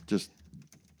 It's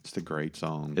a great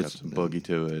song. Got some boogie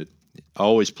to it.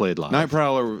 Always played live. Night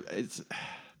Prowler,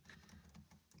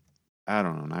 I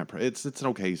don't know, it's an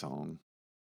okay song.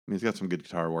 I mean, it's got some good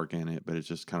guitar work in it, but it's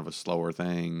just kind of a slower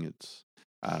thing.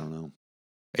 I don't know.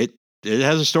 It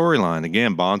has a storyline.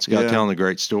 Again, Bon Scott telling a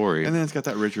great story. And then it's got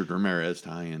that Richard Ramirez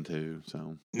tie-in, too.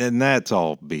 So. And that's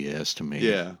all BS to me.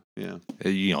 Yeah.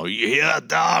 You hear a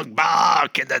dog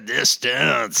bark in the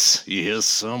distance. You hear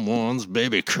someone's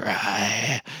baby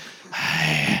cry.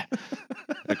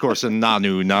 Of course, a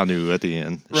Nanu at the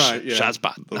end. Right, yeah. Shot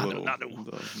spot. Nanu.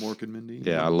 The Mork and Mindy.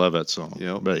 Yeah, I love that song.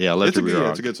 Yep. But yeah, Let There Be Rock.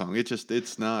 It's a good song.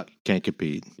 It's not... Can't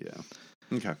compete. Yeah.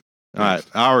 Okay. All right.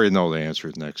 I already know the answer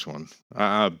to the next one.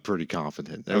 I'm pretty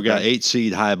confident. We got 8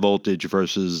 seed High Voltage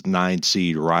versus 9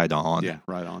 seed Ride On. Yeah,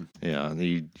 Ride On. Yeah.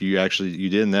 You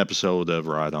did an episode of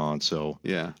Ride On, so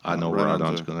yeah, I know Ride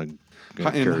On's going to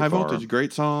carry High far. Voltage,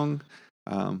 great song.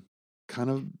 Kind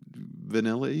of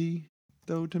vanilla-y,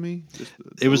 though, to me.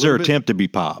 It was their attempt to be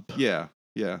pop. Yeah.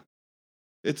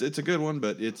 It's a good one,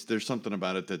 but there's something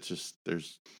about it that's just the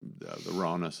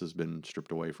rawness has been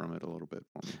stripped away from it a little bit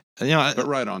for me. But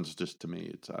Ride On's just, to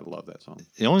me, I love that song.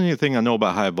 The only thing I know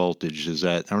about High Voltage is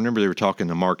that I remember they were talking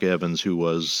to Mark Evans, who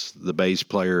was the bass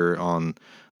player on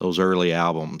those early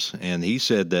albums, and he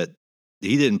said that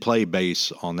he didn't play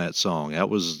bass on that song. That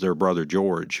was their brother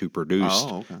George, who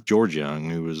produced George Young,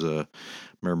 who was a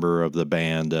member of the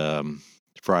band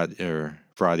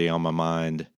Friday on My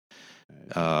Mind.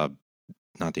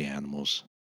 Not the Animals.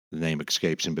 The name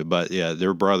escapes him. But yeah,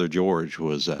 their brother George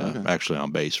was actually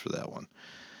on bass for that one.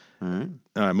 All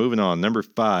right, moving on. Number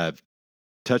 5,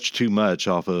 Touch Too Much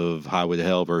off of Highway to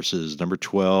Hell versus number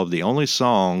 12, the only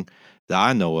song that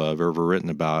I know of ever written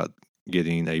about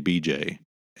getting a BJ,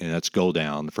 and that's Go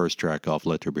Down, the first track off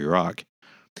Let There Be Rock.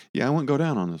 Yeah, I went Go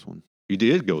Down on this one. You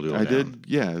did go to. I did.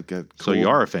 Yeah. Got cool, so you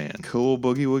are a fan. Cool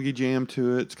boogie woogie jam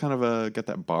to it. It's kind of got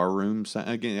that bar room sound.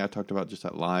 Again, I talked about just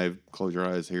that live, close your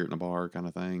eyes, hear it in a bar kind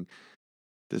of thing.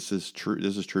 This is true.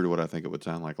 This is true to what I think it would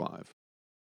sound like live.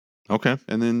 Okay.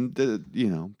 And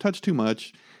then touch too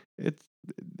much. There's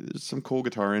some cool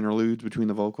guitar interludes between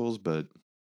the vocals, but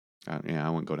I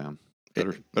wouldn't go down.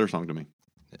 Better song to me.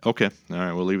 Okay. All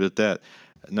right. We'll leave it at that.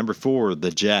 Number 4,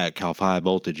 the Jack off High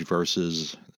Voltage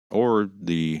versus, or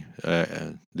the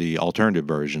alternative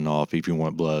version off If You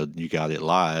Want Blood, You Got It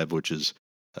Live, which is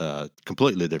a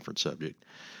completely different subject.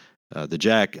 The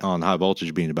Jack on High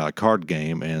Voltage being about a card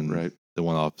game, and the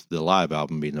one off the live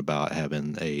album being about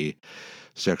having a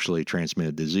sexually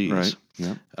transmitted disease. Right.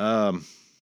 Yeah.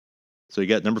 So you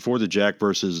got number 4, the Jack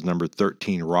versus number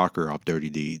 13, Rocker off Dirty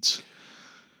Deeds.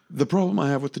 The problem I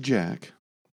have with the Jack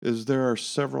is there are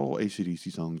several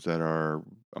AC/DC songs that are,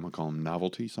 I'm going to call them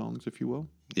novelty songs, if you will.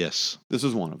 Yes. This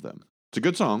is one of them. It's a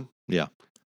good song. Yeah.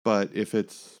 But if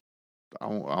it's, I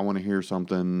want to hear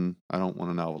something, I don't want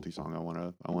a novelty song.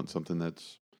 I want something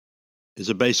that's. It's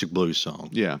a basic blues song.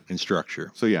 Yeah. In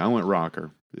structure. So yeah, I went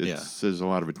rocker. There's a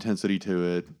lot of intensity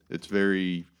to it. It's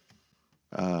very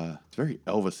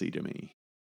Elvis-y to me.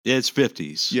 Yeah, it's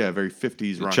 50s. Yeah, very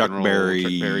 50s rock Chuck and roll. Berry,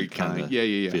 Chuck Berry kind of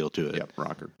feel to it. Yeah,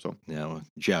 rocker. So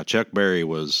yeah, Chuck Berry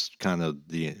was kind of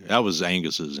that was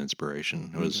Angus's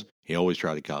inspiration. It was he always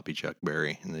tried to copy Chuck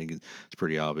Berry, and it's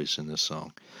pretty obvious in this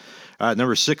song. All right,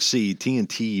 number 6 seed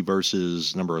TNT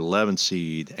versus number 11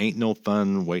 seed Ain't No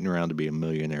Fun Waiting Around to Be a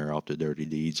Millionaire off the Dirty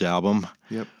Deeds album.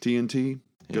 Yep, TNT,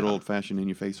 good old fashioned in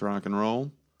your face rock and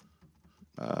roll.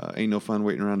 Ain't No Fun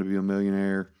Waiting Around to Be a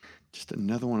Millionaire. Just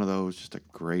another one of those, just a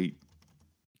great,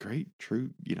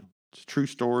 true, it's a true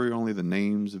story. Only the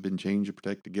names have been changed to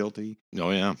protect the guilty.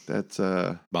 Oh, yeah. That's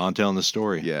Bond telling the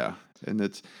story. Yeah. And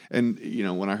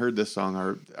when I heard this song,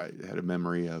 I had a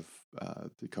memory of a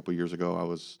couple years ago, I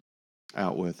was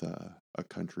out with a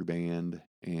country band,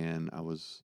 and I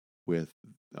was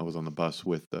on the bus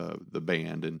with the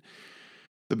band, and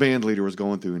the band leader was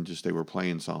going through and they were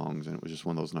playing songs, and it was just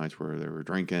one of those nights where they were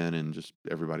drinking and just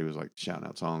everybody was like shouting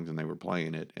out songs and they were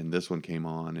playing it. And this one came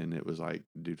on and it was like,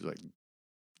 dude was like,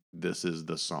 this is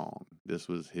the song. This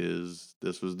was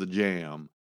the jam.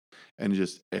 And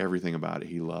just everything about it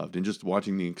he loved. And just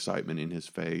watching the excitement in his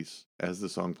face as the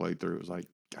song played through, it was like,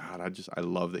 God, I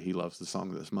love that he loves the song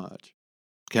this much.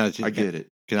 I get it.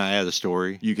 Can I add a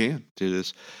story? You can. To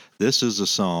this. This is a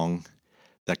song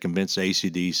that convinced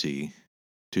AC/DC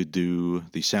to do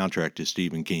the soundtrack to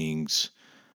Stephen King's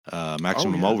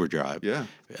Maximum Overdrive. Yeah.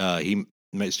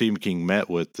 Stephen King met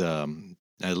with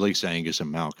at least Angus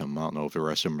and Malcolm. I don't know if the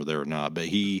rest of them were there or not, but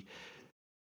he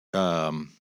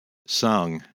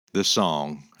sung this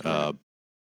song, what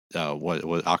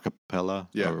acapella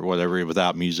or whatever,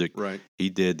 without music. Right. He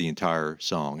did the entire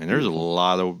song, and there's a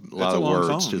lot of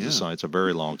words to the song. It's a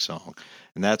very long song,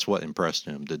 and that's what impressed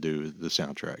him to do the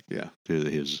soundtrack. Yeah. To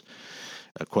his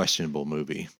a questionable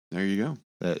movie. There you go.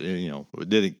 That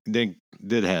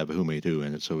did have Who Made Who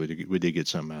in it, so we did get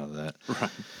something out of that. Right.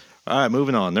 All right,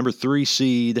 moving on. Number 3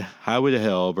 seed Highway to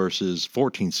Hell versus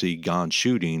 14 seed Gone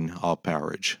Shooting off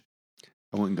Powerage.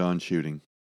 I went Gone Shooting.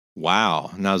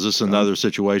 Wow. Now is this another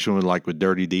situation with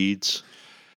Dirty Deeds?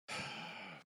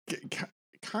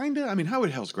 Kind of. I mean, Highway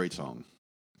to Hell's a great song.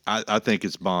 I think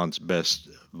it's Bond's best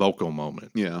vocal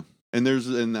moment. Yeah. And there's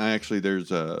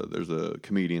a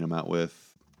comedian I'm out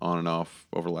with on and off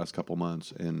over the last couple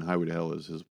months, and Highway to Hell is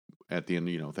his at the end.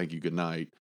 Thank you, good night.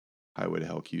 Highway to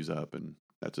Hell cues up, and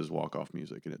that's his walk off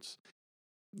music, and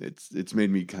it's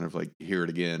made me kind of like hear it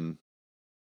again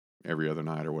every other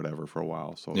night or whatever for a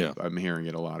while. So yeah. I'm hearing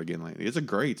it a lot again lately. It's a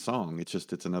great song.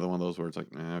 It's another one of those where it's like,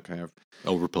 okay, I've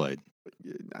overplayed.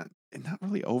 Not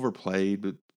really overplayed,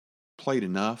 but played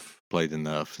enough. Played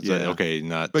enough. Yeah. Okay,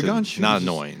 not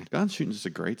annoying. Gone Shooting is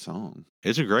a great song.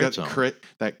 It's a great song.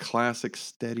 That classic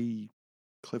steady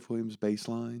Cliff Williams bass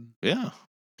line. Yeah.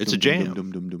 It's a jam. Well,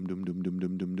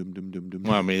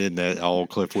 I mean, isn't that all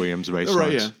Cliff Williams bass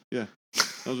lines? Right, yeah.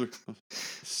 Those are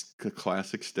the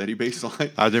classic steady bass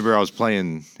line. I remember I was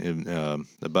playing in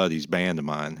a buddy's band of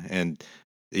mine, and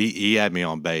he had me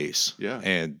on bass. Yeah.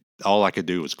 And all I could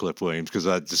do was Cliff Williams because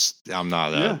I'm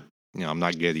not I'm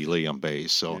not Geddy Lee on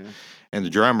bass. So, and the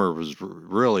drummer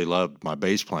really loved my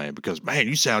bass playing because, man,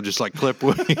 you sound just like Cliff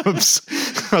Williams.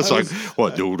 I was like,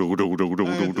 what? I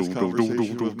had this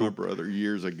conversation with my brother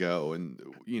years ago, and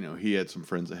he had some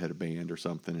friends that had a band or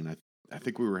something, and I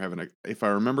think we were having if I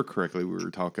remember correctly, we were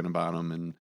talking about them,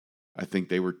 and I think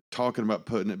they were talking about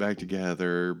putting it back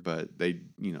together, but they,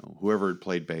 whoever had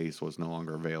played bass was no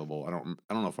longer available. I don't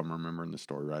know if I'm remembering the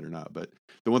story right or not, but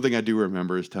the one thing I do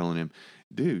remember is telling him,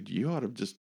 dude, you ought to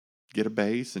just get a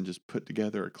bass and just put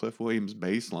together a Cliff Williams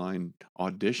bass line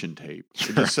audition tape.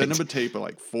 And just send him a tape of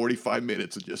like 45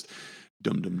 minutes of just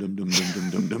dum dum dum dum dum dum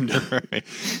dum dum dum. Right.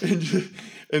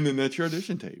 And then that's your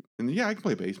audition tape. And I can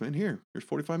play bass, man. Here's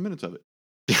 45 minutes of it.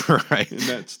 Right. And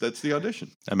that's the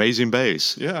audition. Amazing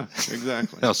bass. Yeah,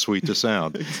 exactly. How sweet to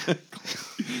sound. Exactly.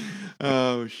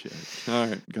 Oh, shit. All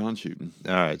right, gone shooting.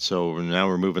 All right, so now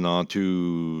we're moving on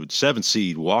to 7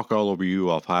 seed, Walk All Over You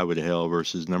off Highway to Hell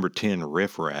versus number 10,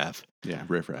 Riff Raff. Yeah,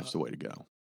 Riff Raff's the way to go.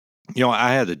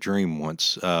 I had a dream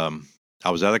once. I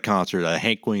was at a concert, a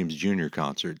Hank Williams Jr.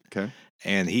 concert. Okay.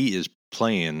 And he is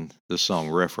playing the song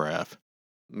Riff Raff.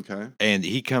 Okay. And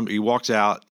he walks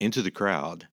out into the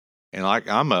crowd. And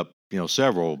I'm up,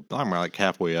 I'm like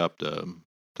halfway up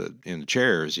in the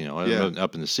chairs,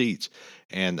 up in the seats.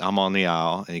 And I'm on the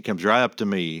aisle, and he comes right up to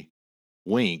me,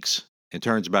 winks, and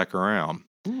turns back around.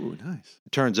 Ooh, nice.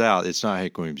 It turns out it's not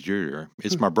Hank Williams Jr.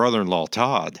 It's my brother-in-law,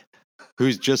 Todd,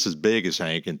 who's just as big as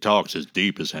Hank and talks as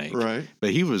deep as Hank. Right.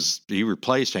 But he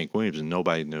replaced Hank Williams, and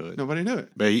nobody knew it. Nobody knew it.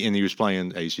 But he was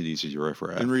playing AC/DC's Riff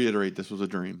Raff. And reiterate, this was a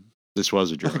dream. This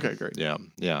was a dream. Okay, great. Yeah.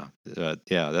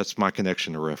 That's my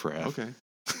connection to Riff Raff. Okay.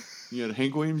 You had a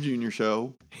Hank Williams Jr.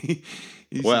 show.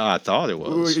 Well, I thought it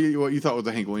was. What you thought was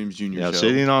a Hank Williams Jr. show. Yeah,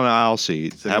 sitting on an aisle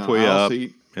seat, halfway up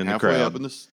in the crowd. Halfway up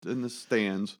in the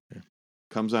stands. Yeah.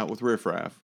 Comes out with Riff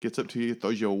Raff. Gets up to you,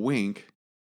 throws you a wink.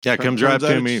 Yeah, comes right up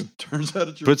to me. Turns out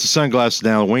it's puts the sunglasses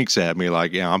down, winks at me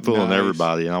like, I'm fooling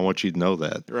everybody, and I want you to know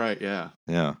that. Right, yeah.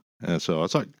 Yeah. And so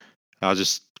it's like, I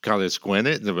just kind of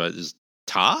squinted, and is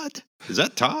Todd? Is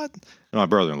that Todd? My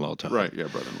brother-in-law, Todd. Right, yeah,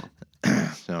 brother-in-law.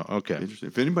 So, okay. Interesting.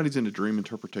 If anybody's into dream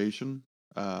interpretation,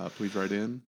 please write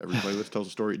in. Every playlist tells a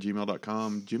story at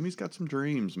gmail.com. Jimmy's got some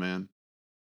dreams, man.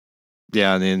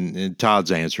 Yeah, and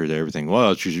Todd's answer to everything,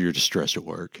 well, it's just you're just stressed at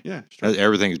work. Yeah.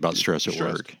 Everything's about stress at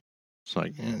work. It's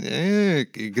like,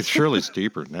 surely it's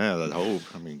deeper than that, I hope.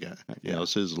 I mean,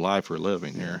 this is life we're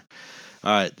living here.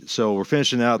 All right, so we're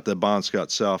finishing out the Bon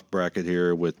Scott South bracket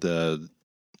here with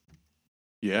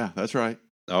Yeah, that's right.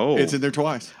 Oh. It's in there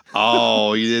twice.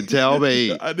 Oh, you didn't tell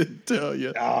me. I didn't tell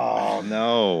you. Oh,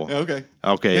 no. Okay.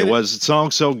 Okay, it was the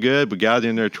song so good, we got it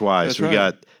in there twice. We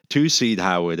got 2 seed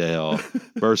Highway to Hell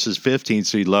versus 15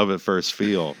 seed Love at First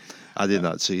Feel. I did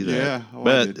not see that. Yeah.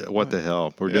 But what the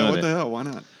hell? We're doing it. What the hell? Why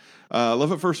not?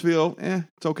 Love at First Feel,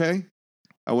 it's okay.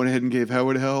 I went ahead and gave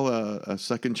Highway to Hell a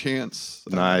second chance.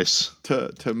 Nice.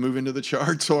 To move into the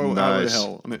charts or Highway to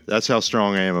Hell. That's how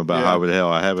strong I am about Highway to Hell.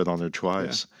 I have it on there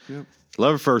twice. Yeah. Yep.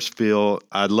 Love at First Feel.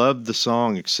 I love the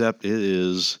song, except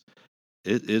it's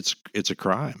a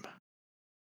crime.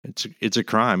 It's a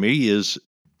crime. He is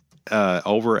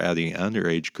over at the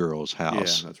underage girl's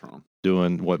house. Yeah, that's wrong.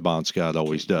 Doing what Bon Scott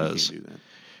always does. You can't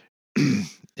do that.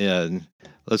 And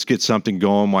let's get something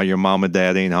going while your mom and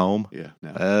dad ain't home. Yeah.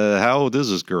 No. How old is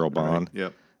this girl, Bon?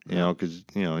 Right. Yep. Because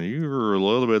you were a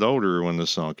little bit older when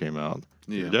this song came out.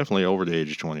 Yeah. You're definitely over the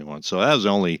age of 21. So that was the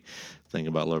only thing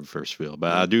about Love at First Feel.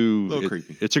 But I do. A little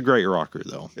creepy. It's a great rocker,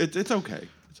 though. It's okay.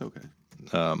 It's okay.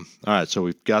 All right, so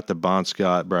we've got the Bon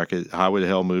Scott bracket. Highway to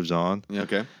Hell moves on.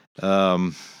 Okay.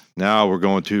 Now we're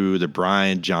going to the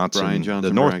Brian Johnson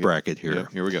the North bracket here.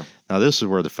 Yep, here we go. Now this is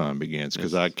where the fun begins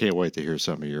because I can't wait to hear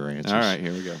some of your answers. All right,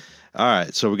 here we go. All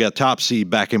right, so we got top seed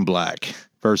Back in Black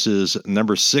versus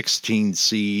number 16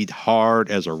 seed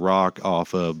Hard as a Rock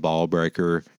off of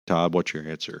Ballbreaker. Todd, what's your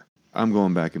answer? I'm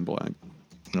going Back in Black.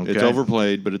 Okay. It's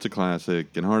overplayed, but it's a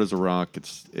classic. And Hard as a Rock,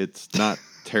 it's not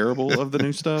terrible of the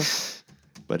new stuff,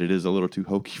 but it is a little too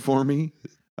hokey for me.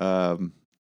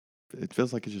 It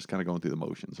feels like it's just kind of going through the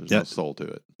motions. There's no soul to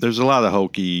it. There's a lot of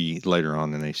hokey later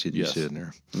on in AC/DC in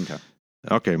there.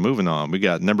 Okay, moving on. We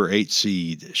got number 8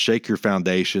 seed Shake Your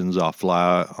Foundations off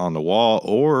Fly on the Wall,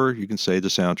 or you can say the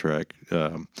soundtrack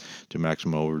to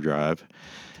Maximum Overdrive,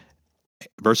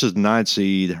 versus 9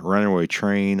 seed Runaway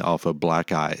Train off of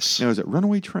Black Ice. Now, is it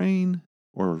Runaway Train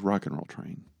or Rock and Roll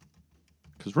Train?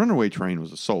 Because Runaway Train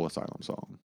was a Soul Asylum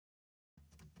song.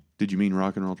 Did you mean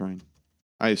Rock and Roll Train?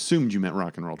 I assumed you meant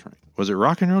Rock and Roll Train. Was it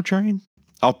Rock and Roll Train?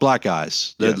 Off Black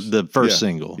Ice, the first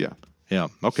single. Yeah.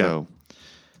 Okay.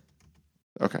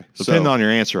 Okay. Depending on your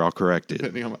answer, I'll correct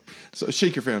it. So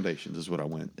Shake Your Foundations is what I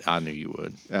went. I knew you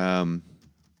would. And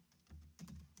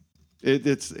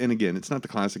again, it's not the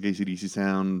classic AC/DC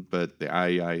sound, but the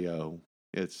I-E-I-O,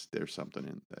 there's something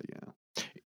in that, yeah.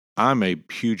 I'm a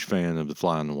huge fan of the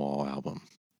Fly on the Wall album.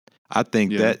 I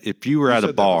think that if you were at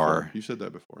a bar, you said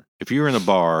that before. If you were in a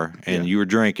bar and you were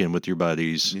drinking with your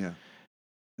buddies,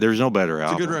 There's no better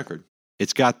album. It's a good record.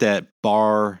 It's got that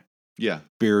bar,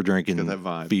 beer drinking that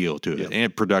vibe. Feel to it,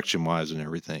 and production wise and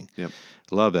everything. Yep.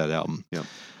 Love that album. Yep.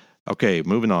 Okay,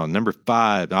 moving on. Number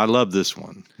 5. I love this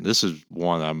one. This is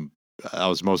one I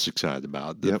was most excited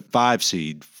about. The 5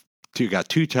 seed. Got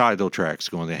 2 title tracks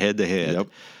going head to head. Yep.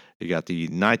 You got the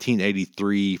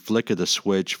 1983 Flick of the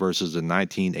Switch versus the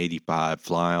 1985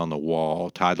 Fly on the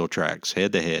Wall title tracks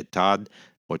head to head. Todd,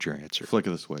 what's your answer? Flick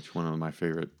of the Switch, one of my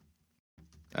favorite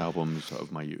albums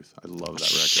of my youth. I love that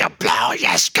record. So blow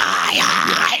your sky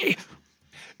high. Yeah.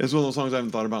 It's one of those songs I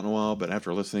haven't thought about in a while, but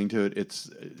after listening to it,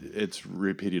 it's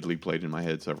repeatedly played in my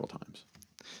head several times.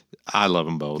 I love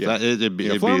them both. Yeah.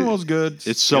 Fly on the Wall's good.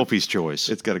 It's Sophie's choice.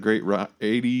 It's got a great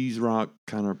 80s rock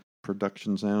kind of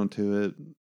production sound to it.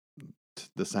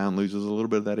 The sound loses a little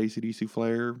bit of that AC/DC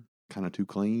flair, kind of too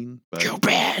clean. But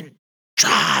Cupid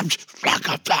drives like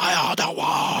a fly on the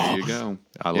wall. There you go.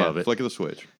 I love it. Flick of the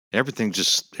Switch. They're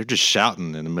just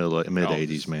shouting in the mid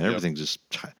 80s, man. Everything's just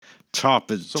top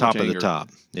of the top.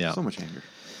 Yeah. So much anger.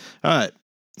 All right.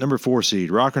 Number 4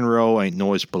 seed, Rock and Roll Ain't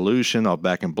Noise Pollution off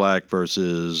Back in Black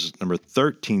versus number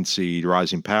 13 seed,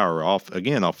 Rising Power off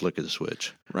Flick of the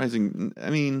Switch. Rising, I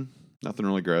mean, nothing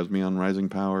really grabs me on Rising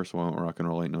Power, so I want Rock and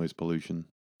Roll Ain't Noise Pollution.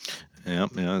 Yeah,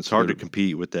 it's hard to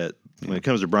compete with that. When it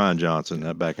comes to Brian Johnson,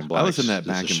 that Back in Black. I listened to that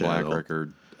Back in Black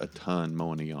record a ton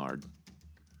mowing the yard.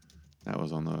 That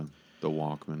was on the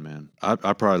Walkman, man.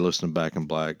 I probably listened to Back in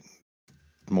Black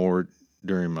more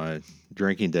during my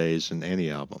drinking days than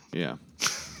any album. Yeah.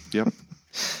 Yep.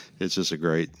 It's just a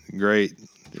great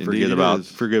forget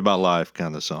about life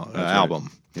kind of song album.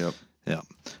 Right. Yep. Yeah.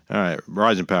 All right.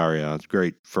 Rising Power, it's a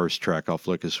great first track off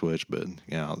Flick of the Switch, but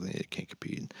it can't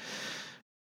compete.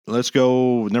 Let's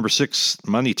go number 6,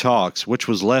 Money Talks, which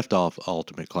was left off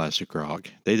Ultimate Classic Rock.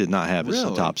 They did not have this in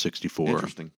the top 64.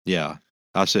 Interesting. Yeah.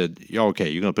 I said, okay,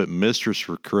 you're going to put Mistress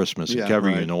for Christmas and Cover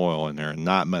You in Oil in there and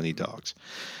not Money Talks.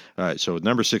 All right. So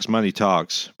number 6, Money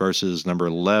Talks versus number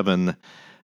 11,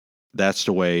 That's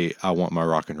the Way I Want My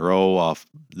Rock and Roll off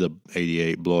the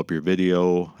 88 Blow Up Your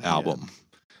Video album.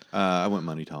 I went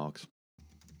Money Talks.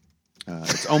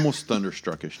 It's almost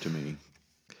Thunderstruckish to me.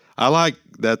 I like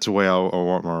That's the Way I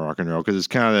Want My Rock and Roll because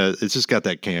it's just got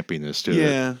that campiness to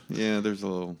it. Yeah, there's a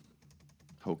little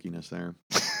hokiness there.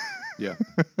 Yeah.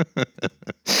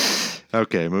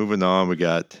 Okay, moving on. We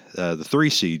got the 3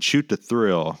 seed, Shoot the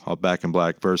Thrill off Back in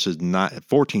Black versus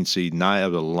 14 seed, Night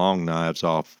of the Long Knives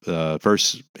off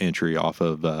first entry off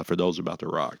of For Those About to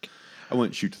Rock. I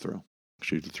went Shoot the Thrill.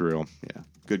 Shoot the Thrill. Yeah,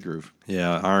 good groove.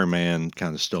 Yeah, Iron Man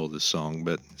kind of stole this song,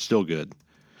 but still good.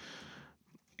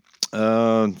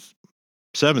 7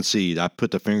 seed, I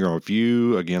Put the Finger on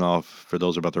You, again off For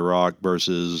Those About to Rock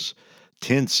versus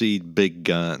 10 seed, Big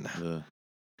Gun.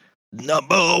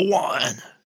 Number 1.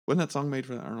 Wasn't that song made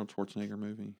for the Arnold Schwarzenegger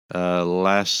movie?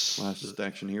 Last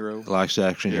Action Hero. Last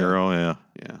Action Hero, yeah.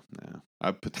 Yeah.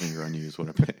 I Put the Finger on You is what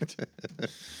I picked.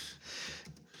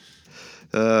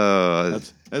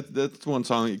 That's one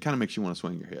song. It kind of makes you want to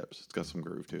swing your hips. It's got some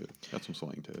groove to it. Got some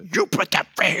swing to it. You put the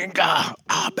finger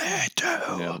on me too.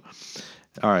 Yeah.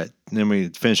 All right. Then we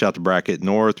finish out the bracket.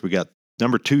 North, we got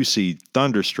number 2 seed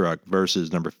Thunderstruck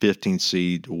versus number 15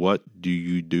 seed What Do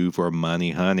You Do for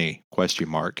Money, Honey? ?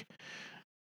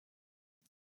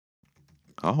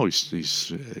 Oh, he's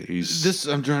this.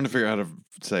 I'm trying to figure out how to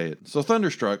say it. So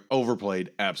Thunderstruck, overplayed,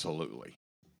 absolutely.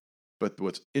 But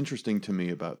what's interesting to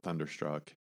me about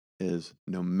Thunderstruck is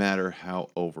no matter how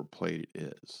overplayed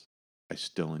it is, I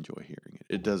still enjoy hearing it.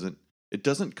 It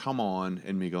doesn't come on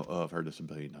and me go, oh, I've heard this a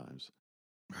billion times.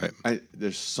 Right.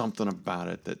 There's something about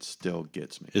it that still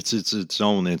gets me. It's its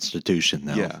own institution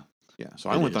now. Yeah.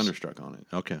 So I went Thunderstruck on it.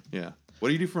 Okay. Yeah. What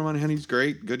Do You Do for Money, Honey? Is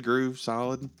great. Good groove.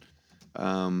 Solid.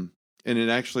 And it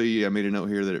actually, I made a note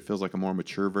here that it feels like a more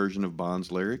mature version of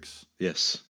Bond's lyrics.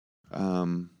 Yes.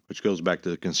 Which goes back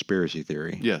to the conspiracy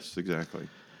theory. Yes, exactly.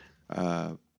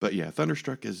 But yeah,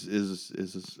 Thunderstruck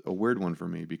is a weird one for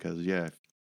me because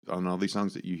on all these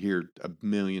songs that you hear a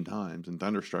million times, and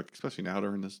Thunderstruck, especially now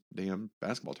during this damn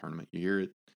basketball tournament, you hear it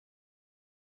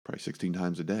probably 16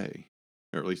 times a day,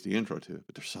 or at least the intro to it.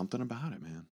 But there's something about it,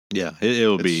 man. Yeah,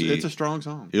 it's a strong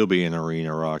song. It'll be an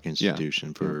arena rock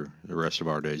institution for the rest of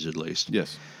our days at least.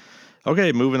 Yes.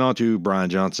 Okay, moving on to Brian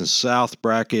Johnson's South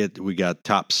bracket. We got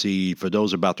top seed For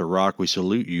Those About to Rock, We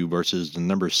Salute You versus the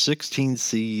number 16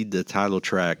 seed, the title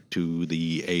track to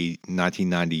the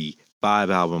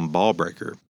 1995 album Ball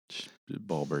Breaker.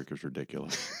 Ball Breaker's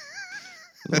ridiculous.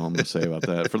 That's all I'm going to say about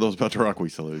that. For Those About to Rock, We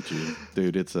Salute You.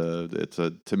 Dude, it's a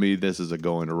to me, this is a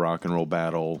go into rock and roll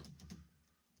battle.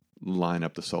 Line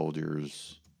up the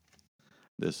soldiers.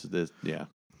 This, yeah.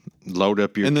 Load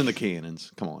up your... And then the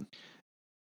cannons. Come on.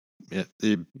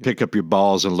 you pick up your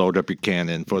balls and load up your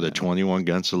cannon for the 21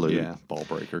 gun salute. Yeah, ball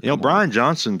breaker. Brian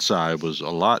Johnson's side was a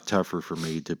lot tougher for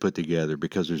me to put together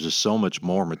because there's just so much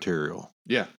more material.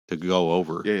 Yeah, to go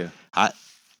over. Yeah.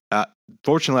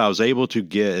 Fortunately, I was able to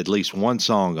get at least one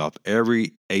song off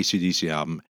every AC/DC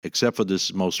album except for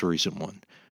this most recent one,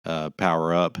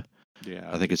 Power Up. Yeah,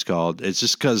 I think it's called. It's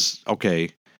just because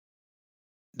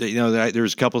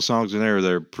there's a couple songs in there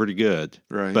that are pretty good,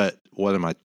 right? But what am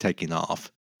I taking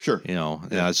off? Sure.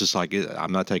 It's just like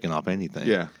I'm not taking off anything.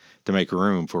 Yeah. To make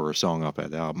room for a song off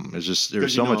that album. It's just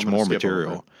there's so much more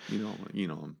material. You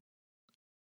know.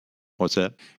 What's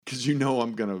that? Because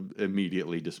I'm going to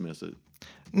immediately dismiss it.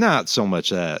 Not so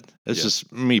much that. It's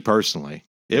just me personally.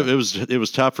 It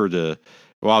was tougher to.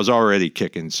 Well, I was already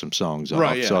kicking some songs off,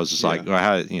 right, so I was just like,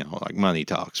 like Money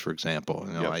Talks, for example.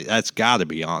 Like, that's got to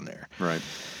be on there, right?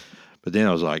 But then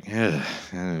I was like, I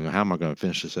don't know, how am I going to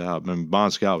finish this out? I mean, Bon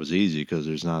Scott was easy because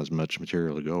there's not as much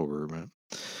material to go over. But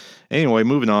anyway,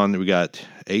 moving on, we got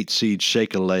 8 seed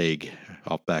Shake a Leg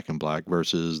off Back in Black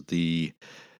versus the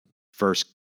first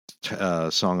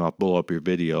song off Blow Up Your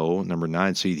Video, number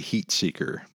 9 seed Heat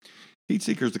Seeker. Heat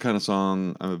Seeker is the kind of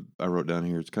song I wrote down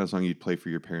here. It's the kind of song you'd play for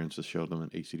your parents to show them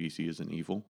that AC/DC isn't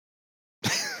evil.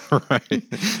 right.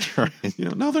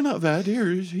 No, they're not bad.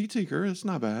 Here's Heat Seeker. It's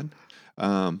not bad.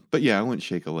 But yeah, I went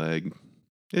Shake a Leg.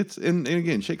 It's and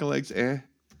again, Shake a Leg's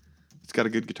It's got a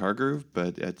good guitar groove,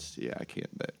 but I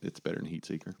can't bet it's better than Heat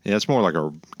Seeker. Yeah, it's more like a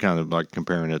kind of like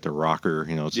comparing it to Rocker.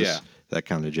 It's just that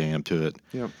kind of jam to it.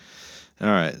 Yep. All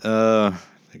right.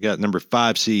 I got number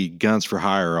 5 seed Guns for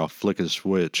Hire off Flick a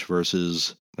Switch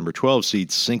versus number 12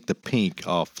 seed Sink the Pink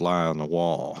off Fly on the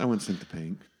Wall. I went Sink the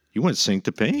Pink. You went Sink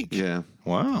the Pink? Yeah.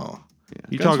 Wow. Yeah.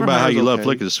 You talk about how you love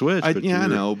Flick a Switch. I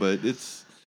know, but it's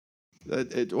I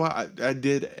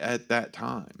did at that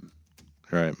time.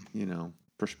 Right.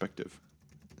 Perspective.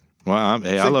 Well,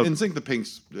 I love and Sink the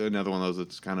Pink's another one of those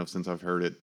that's kind of, since I've heard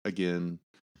it again,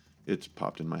 it's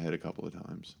popped in my head a couple of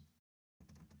times.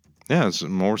 Yeah, it's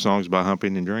more songs about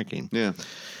humping and drinking. Yeah.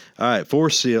 All right, 4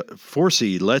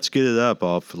 seed Let's Get It Up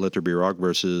off Let There Be Rock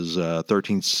versus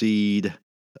 13 seed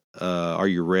Are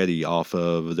You Ready off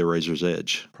of The Razor's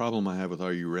Edge. Problem I have with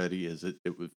Are You Ready is it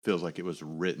feels like it was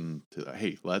written to,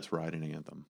 hey, let's write an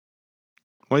anthem.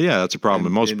 Well, yeah, that's a problem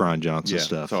with most Brian Johnson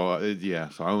stuff. So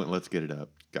I went Let's Get It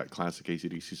Up. Got classic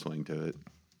AC/DC swing to it.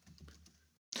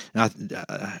 Now,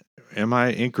 am I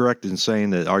incorrect in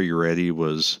saying that Are You Ready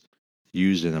was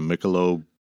used in a Michelob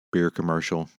beer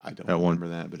commercial? I don't remember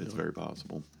that, but it's very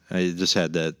possible. It just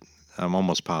had that. I'm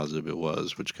almost positive it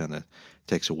was, which kind of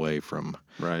takes away from.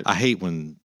 Right. I hate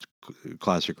when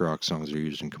classic rock songs are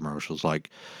used in commercials, like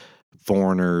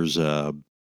Foreigner's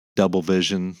Double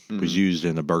Vision was used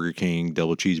in a Burger King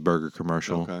double cheeseburger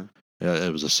commercial. Okay.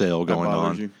 It was a sale going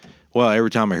on. You? Well, every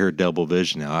time I hear Double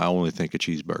Vision now, I only think of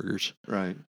cheeseburgers.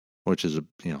 Right. Which is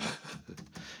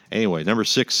Anyway, number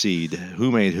 6 seed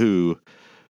Who Made Who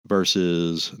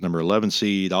versus number 11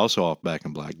 seed, also off Back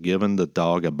in Black, Giving the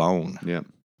Dog a Bone. Yeah.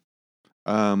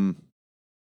 I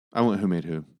went Who Made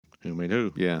Who. Who Made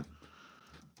Who? Yeah.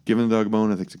 Giving the Dog a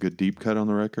Bone, I think it's a good deep cut on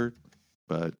the record,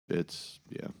 but it's,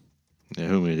 Yeah,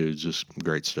 Who Made Who is just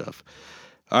great stuff.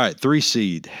 All right, 3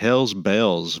 seed Hell's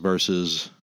Bells versus,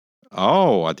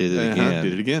 I did it again.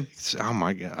 Did it again. Oh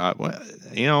my God.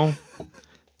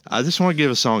 I just want to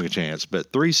give a song a chance,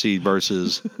 but 3 seed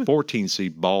versus 14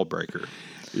 seed Ball Breaker.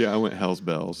 Yeah, I went Hell's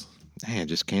Bells. Man,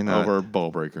 just cannot. Over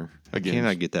Ball Breaker. Again. I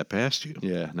cannot get that past you.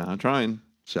 Yeah, no, I'm trying.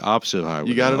 It's the opposite of Highway.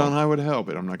 You got it on Highway to Hell,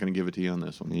 but I'm not going to give it to you on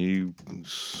this one. You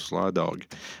sly dog.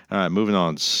 All right, moving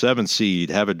on. 7 seed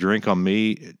Have a Drink on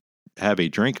Me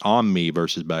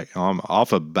versus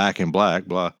off of Back in Black,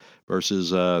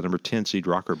 versus number 10 seed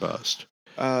Rocker Bust.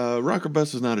 Rocker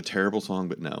Bust is not a terrible song,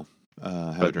 but no.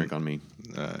 Have a Drink on Me.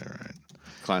 All right.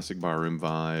 Classic barroom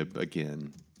vibe.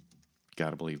 Again,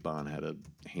 gotta believe Bon had a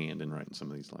hand in writing some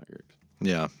of these lyrics.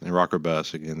 Yeah, and Rocker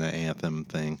Bus, again, that anthem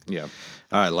thing. Yeah.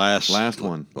 All right, last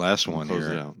one. Close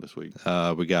here. It out this week.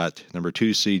 We got number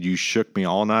 2 seed You Shook Me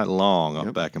All Night Long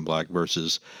off Back in Black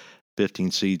versus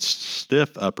 15 seed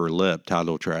Stiff Upper Lip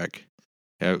title track.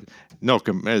 No,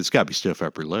 it's got to be Stiff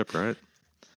Upper Lip, right?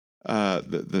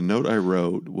 The note I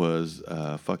wrote was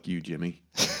 "Fuck you, Jimmy."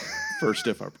 For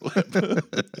Stiff Upper Lip.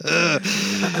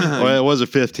 Well, it was a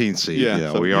 15 seed.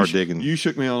 Yeah, so we are digging. You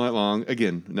Shook Me All Night Long.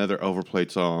 Again, another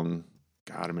overplayed song.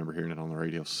 God, I remember hearing it on the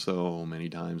radio so many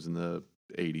times in the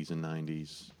 80s and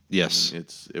 90s. Yes.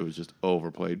 It was just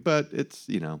overplayed, but it's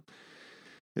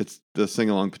it's the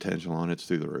sing-along potential on it's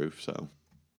through the roof, so.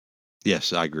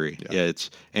 Yes, I agree. Yeah,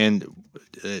 isn't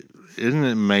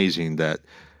it amazing that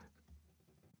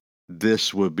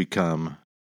this would become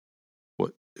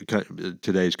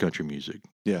today's country music.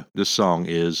 Yeah. This song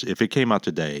is, if it came out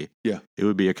today, yeah, it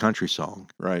would be a country song.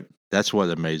 Right. That's what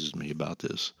amazes me about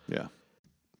this. Yeah.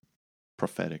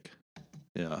 Prophetic.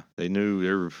 Yeah. They knew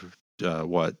they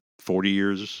were, 42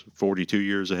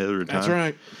 years ahead of their time. That's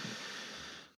right.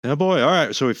 Oh, boy. All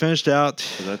right. So we finished out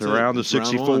the round of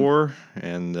 64.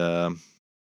 And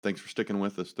thanks for sticking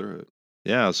with us through it.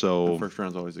 Yeah, so the first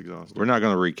round's always exhausting. We're not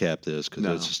going to recap this because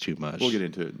that's just too much. We'll get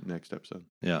into it next episode.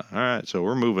 Yeah. All right. So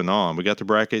we're moving on. We got the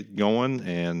bracket going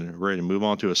and ready to move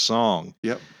on to a song.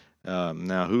 Yep.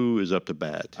 Now, who is up to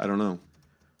bat? I don't know.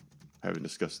 I haven't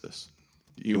discussed this.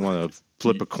 You want to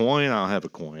flip a coin? I'll have a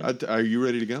coin. Are you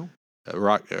ready to go?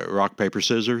 Rock, paper,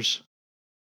 scissors.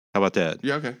 How about that?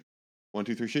 Yeah. Okay. 1,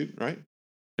 2, 3, shoot. Right.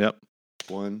 Yep.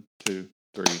 1, 2,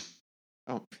 3.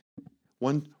 Oh.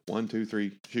 1, 2,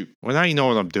 3, shoot. Well, now you know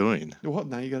what I'm doing. Well,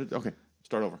 now you got it. Okay,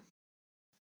 start over.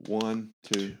 1,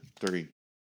 2, 3.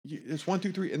 It's 1,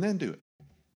 2, 3, and then do it.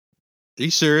 Are you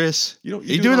serious? You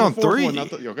do it on 3.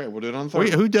 Okay, we'll do it on 3.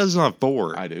 Wait, who does it on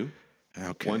 4? I do.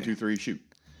 Okay. 1, 2, 3, shoot.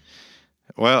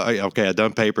 Well, okay, I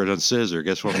done paper, I done scissor.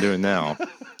 Guess what I'm doing now?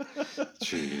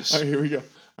 Jeez. All right, here we go.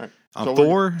 All right. On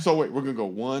 4? So wait, we're gonna go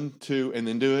 1, 2, and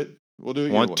then do it. We'll do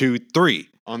it. 1, 2, 3.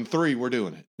 On 3, we're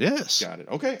doing it. Yes. Got it.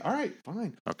 Okay. All right.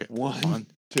 Fine. Okay. 1,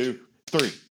 2,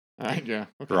 3. All right. Yeah.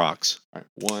 Okay. Rocks. All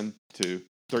right. 1, 2,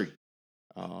 3.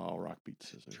 Oh, rock beat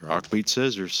scissors. Rock beat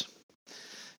scissors.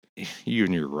 You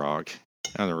and your rock.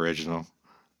 Unoriginal.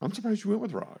 I'm surprised you went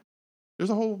with rock. There's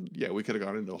a whole. Yeah, we could have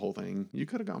gone into the whole thing. You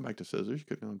could have gone back to scissors. You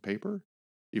could have gone paper.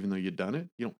 Even though you'd done it,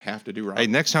 you don't have to do rock. Hey,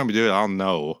 next time we do it, I'll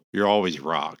know. You're always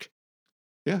rock.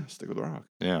 Yeah, stick with rock.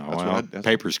 Yeah,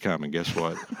 paper's coming. Guess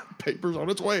what? Paper's on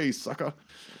its way, sucker.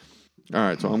 All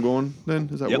right, so I'm going then?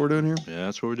 Is that what we're doing here? Yeah,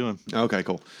 that's what we're doing. Okay,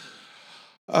 cool.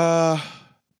 How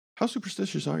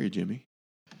superstitious are you, Jimmy?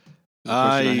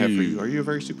 I have for you. Are you a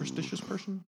very superstitious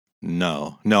person?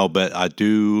 No, but I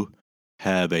do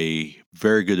have a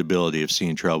very good ability of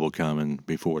seeing trouble coming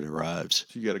before it arrives.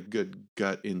 So you got a good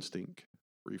gut instinct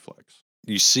reflex.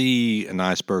 You see an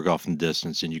iceberg off in the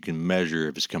distance, and you can measure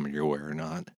if it's coming your way or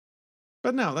not.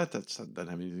 But no, that doesn't have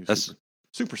anything to do.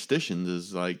 Superstitions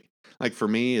is like for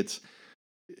me, it's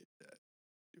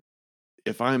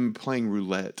if I'm playing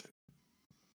roulette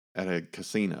at a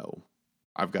casino,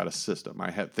 I've got a system.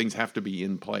 Things have to be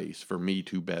in place for me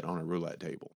to bet on a roulette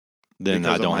table. Then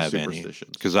I don't have any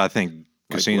because I think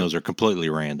casinos are completely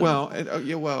random.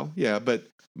 Well, yeah, but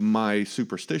my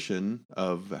superstition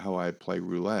of how I play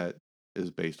roulette is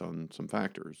based on some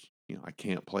factors. I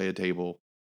can't play a table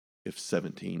if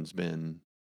 17's been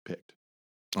picked.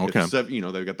 Okay.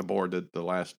 They've got the board that the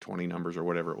last 20 numbers or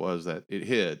whatever it was that it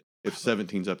hit. If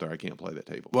 17's up there, I can't play that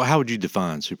table. Well, how would you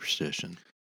define superstition?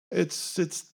 It's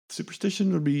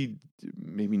superstition would be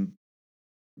maybe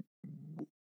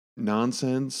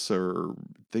nonsense or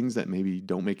things that maybe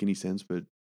don't make any sense, but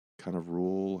kind of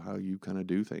rule how you kind of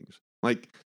do things. Like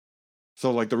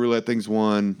the roulette thing's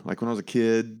one. Like when I was a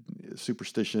kid,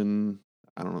 superstition,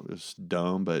 I don't know, it was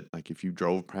dumb, but like if you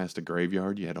drove past a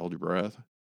graveyard, you had to hold your breath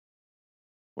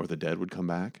or the dead would come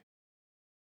back.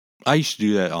 I used to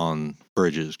do that on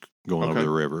bridges going over the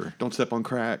river. Don't step on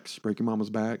cracks, break your mama's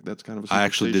back. That's kind of a superstition. I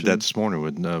actually did that this morning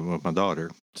with my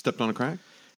daughter. Stepped on a crack?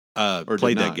 Or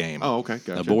played that game. Oh, okay.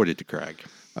 Gotcha. Avoided the crack.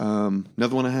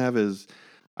 Another one I have is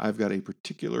I've got a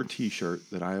particular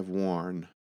T-shirt that I have worn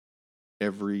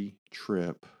every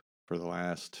trip for the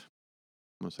last,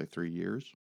 I'm going to say 3 years.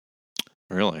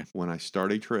 Really? When I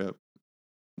start a trip,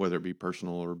 whether it be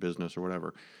personal or business or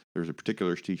whatever, there's a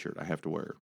particular T-shirt I have to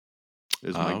wear.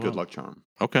 It's my good luck charm.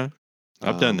 Okay.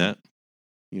 I've done that.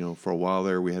 For a while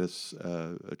there, we had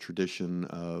a tradition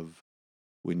of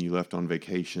when you left on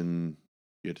vacation,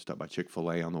 you had to stop by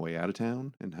Chick-fil-A on the way out of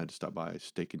town and had to stop by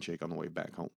Steak and Shake on the way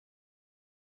back home.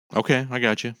 Okay, I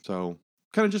got you. So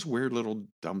kind of just weird little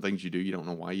dumb things you do. You don't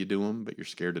know why you do them, but you're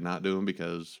scared to not do them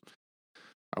because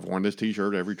I've worn this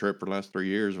T-shirt every trip for the last 3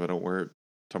 years. If I don't wear it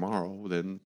tomorrow,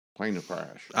 then plane will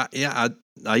crash.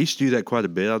 I used to do that quite a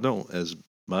bit. I don't as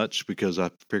much because I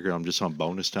figured I'm just on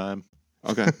bonus time.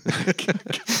 Okay.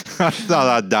 I thought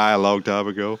I'd die a long time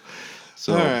ago.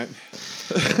 So. All right.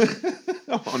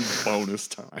 On bonus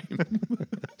time.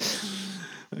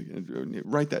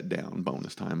 Write that down.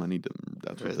 Bonus time. I need to.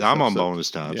 I'm on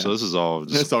bonus time, so this is all.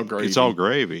 It's all gravy. It's all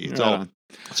gravy.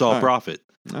 It's all profit.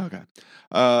 Okay.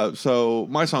 So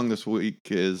my song this week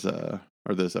is, or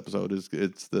this episode is,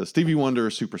 it's the Stevie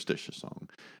Wonder Superstitious song.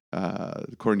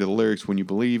 According to the lyrics, when you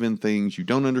believe in things you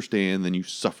don't understand, then you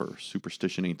suffer.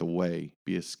 Superstition ain't the way.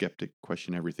 Be a skeptic.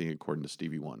 Question everything. According to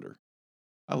Stevie Wonder.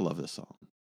 I love this song.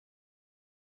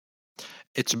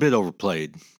 It's a bit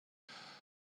overplayed.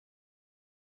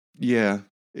 Yeah.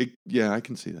 I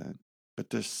can see that. But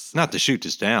there's not to shoot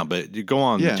this down, but you go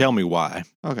on and tell me why.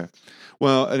 Okay.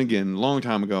 Well, and again, a long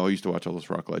time ago, I used to watch all those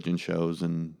Rock Legend shows,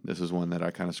 and this is one that I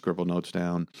kind of scribbled notes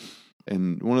down.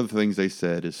 And one of the things they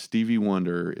said is Stevie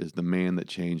Wonder is the man that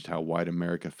changed how white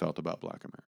America felt about black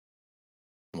America.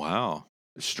 Wow.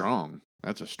 Strong.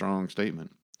 That's a strong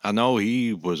statement. I know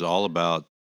he was all about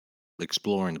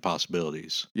exploring the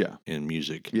possibilities in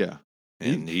music. Yeah.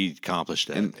 And he accomplished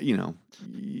that. And,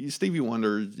 Stevie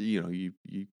Wonder, you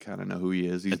kind of know who he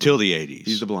is. Until the 80s.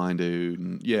 He's the blind dude.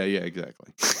 And yeah,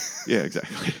 exactly. Yeah,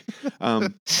 exactly.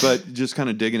 But just kind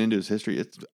of digging into his history,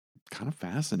 it's kind of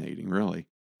fascinating, really.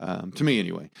 To me,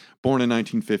 anyway. Born in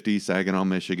 1950, Saginaw,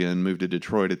 Michigan, moved to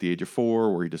Detroit at the age of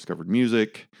 4, where he discovered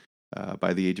music.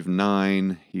 By the age of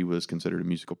 9, he was considered a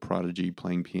musical prodigy,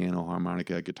 playing piano,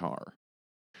 harmonica, guitar.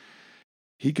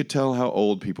 He could tell how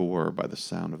old people were by the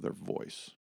sound of their voice.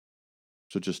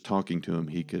 So just talking to him,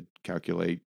 he could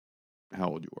calculate how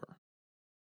old you were.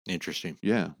 Interesting.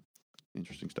 Yeah.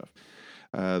 Interesting stuff.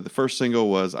 The first single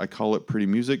was I Call It Pretty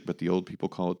Music, but the old people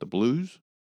call it the blues.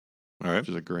 All right. Which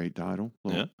is a great title.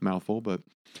 Mouthful, but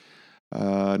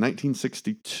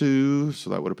 1962, so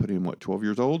that would have put him, 12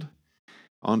 years old?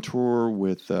 On tour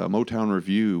with Motown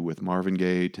Revue with Marvin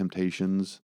Gaye,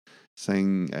 Temptations.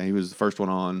 Sang, he was the first one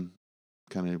on.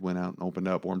 Kind of went out and opened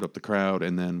up, warmed up the crowd,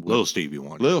 and then... Little Stevie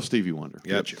Wonder.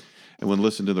 Gotcha. Yep. And then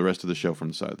listened to the rest of the show from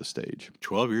the side of the stage.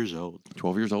 12 years old.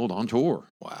 12 years old on tour.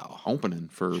 Wow. Opening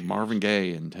for Marvin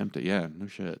Gaye and Tempted. Yeah, no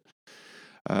shit.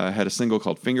 Had a single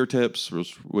called Fingertips,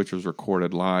 which was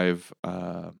recorded live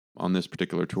on this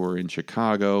particular tour in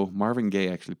Chicago. Marvin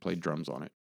Gaye actually played drums on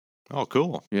it. Oh,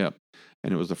 cool. Yeah.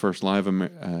 And it was the first live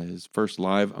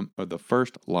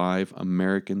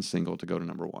American single to go to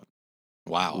number 1.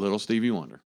 Wow. Little Stevie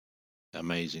Wonder.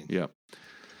 Amazing. Yep.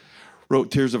 Wrote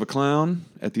Tears of a Clown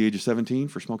at the age of 17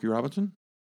 for Smokey Robinson.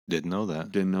 Didn't know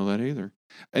that. Didn't know that either.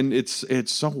 And it's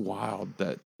so wild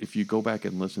that if you go back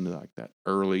and listen to like that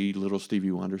early Little Stevie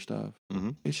Wonder stuff,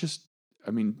 it's just,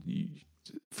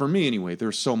 for me anyway,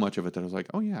 there's so much of it that I was like,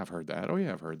 oh yeah, I've heard that. Oh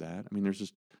yeah, I've heard that. I mean, there's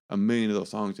just a million of those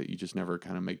songs that you just never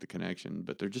kind of make the connection,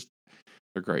 but they're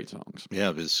great songs.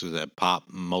 Yeah, it's that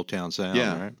pop Motown sound.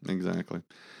 Yeah, right? Exactly.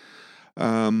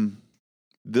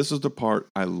 This is the part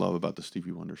I love about the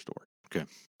Stevie Wonder story. Okay.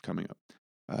 Coming up.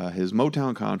 His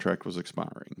Motown contract was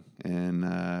expiring, and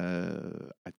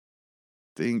I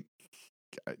think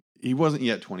he wasn't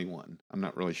yet 21. I'm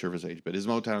not really sure of his age, but his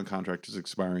Motown contract is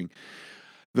expiring.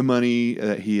 The money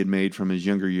that he had made from his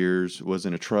younger years was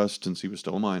in a trust since he was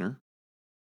still a minor.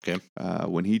 Okay.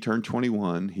 When he turned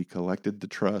 21, he collected the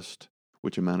trust,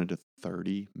 which amounted to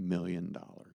 $30 million.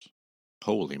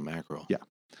 Holy mackerel. Yeah.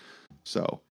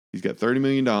 So he's got $30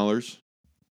 million.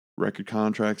 Record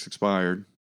contracts expired.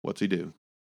 What's he do?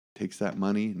 Takes that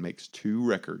money and makes 2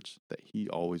 records that he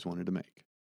always wanted to make.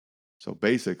 So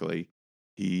basically,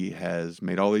 he has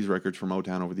made all these records for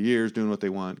Motown over the years, doing what they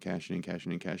want, cashing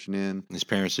in. His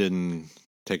parents didn't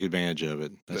take advantage of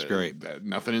it. That's great.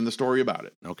 Nothing in the story about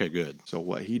it. Okay, good. So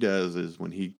what he does is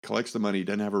when he collects the money, he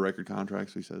doesn't have a record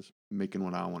contract, so he says, I'm making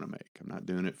what I want to make. I'm not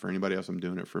doing it for anybody else. I'm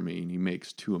doing it for me. And he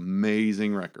makes 2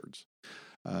 amazing records,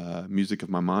 Music of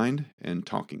My Mind and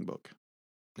Talking Book.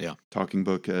 Yeah. Talking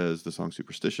Book has the song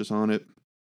Superstition on it.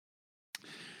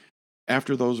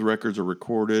 After those records are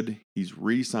recorded, he's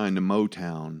re-signed to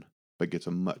Motown, but gets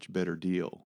a much better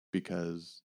deal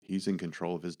because he's in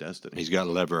control of his destiny. He's got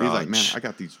leverage. He's like, man, I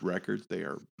got these records. They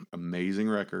are amazing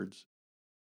records.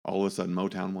 All of a sudden,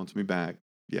 Motown wants me back.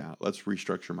 Yeah, let's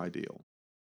restructure my deal.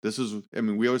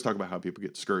 We always talk about how people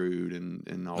get screwed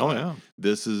and all that. Yeah.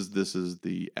 This is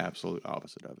the absolute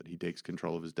opposite of it. He takes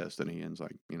control of his destiny and is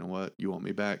like, you know what? You want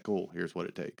me back? Cool. Here's what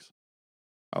it takes.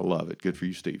 I love it. Good for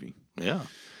you, Stevie. Yeah.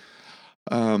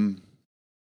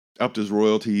 Upped his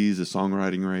royalties, his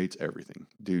songwriting rates, everything.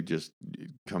 Dude just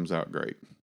comes out great.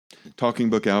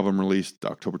 Talking Book album released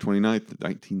October 29th,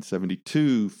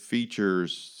 1972,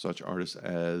 features such artists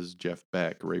as Jeff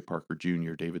Beck, Ray Parker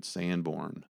Jr., David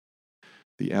Sanborn.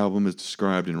 The album is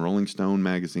described in Rolling Stone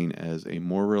magazine as a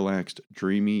more relaxed,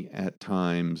 dreamy at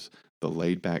times, the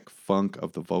laid-back funk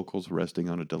of the vocals resting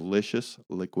on a delicious,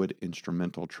 liquid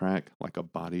instrumental track like a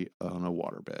body on a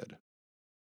waterbed.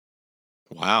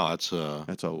 Wow, that's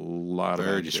a lot of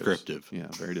very descriptive. Yeah,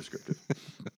 very descriptive.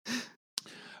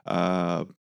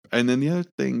 And then the other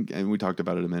thing, and we talked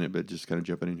about it a minute, but just kind of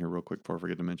jumping in here real quick before I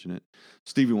forget to mention it,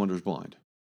 Stevie Wonder's blind.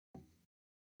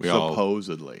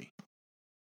 Supposedly.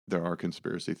 There are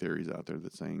conspiracy theories out there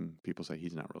that people say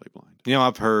he's not really blind.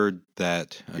 I've heard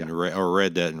that or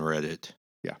read that in Reddit.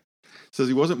 Yeah. Says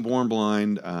he wasn't born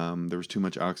blind. There was too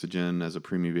much oxygen as a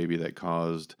preemie baby that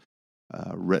caused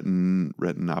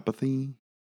retinopathy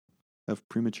of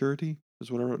prematurity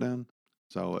is what I wrote down.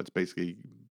 So it's basically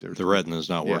the retina is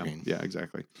not working. Yeah,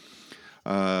 exactly.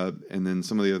 And then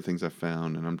some of the other things I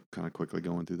found, and I'm kind of quickly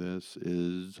going through this,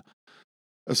 is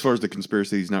as far as the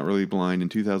conspiracy, he's not really blind. In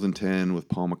 2010, with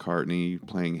Paul McCartney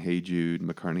playing Hey Jude,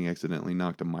 McCartney accidentally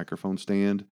knocked a microphone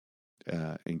stand,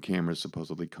 and cameras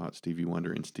supposedly caught Stevie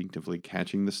Wonder instinctively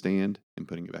catching the stand and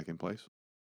putting it back in place.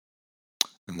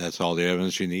 And that's all the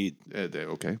evidence you need.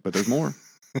 Okay, but there's more.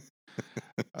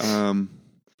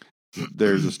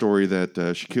 There's a story that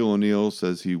Shaquille O'Neal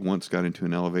says he once got into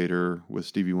an elevator with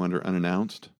Stevie Wonder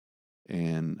unannounced,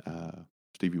 and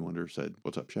Stevie Wonder said,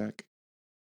 "What's up, Shaq?"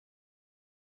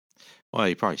 Well,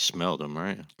 he probably smelled him,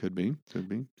 right? Could be.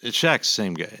 It's Shaq's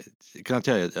same guy. Can I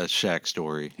tell you a Shaq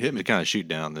story? Hit me. To kind of shoot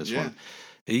down this one.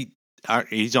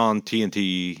 He's on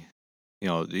TNT. You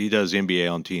know, he does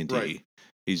NBA on TNT. Right.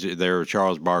 He's there with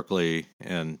Charles Barkley,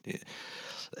 and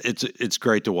it's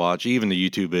great to watch. Even the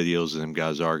YouTube videos of them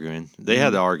guys arguing. They had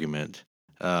the argument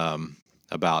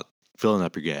about filling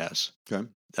up your gas. Okay.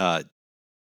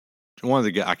 One of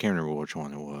the guys, I can't remember which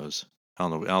one it was. I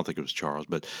don't know. I don't think it was Charles,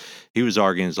 but he was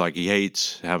arguing. It's like he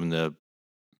hates having to,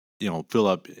 fill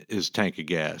up his tank of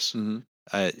gas. Mm-hmm.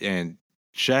 And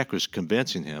Shaq was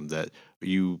convincing him that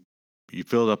you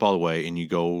fill it up all the way and you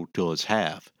go till it's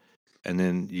half, and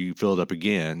then you fill it up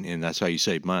again, and that's how you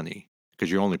save money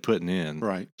because you're only putting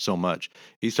in so much.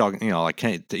 He's talking,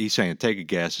 he's saying tank of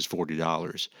gas is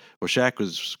 $40. Well, Shaq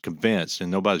was convinced,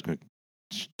 and nobody's going to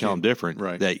tell him different.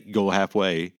 Right. That you go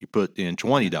halfway, you put in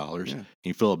 $20, and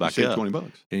you fill it back up. $20,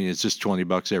 and it's just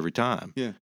 $20 every time.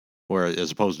 Yeah. Whereas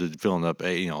as opposed to filling up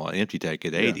an empty tank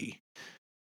at $80,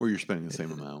 where you're spending the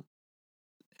same amount.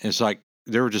 And it's like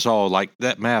they were just all like,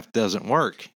 that math doesn't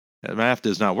work. That math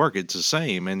does not work. It's the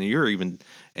same, and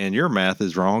your math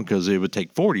is wrong because it would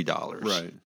take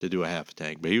 $40 to do a half a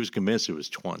tank. But he was convinced it was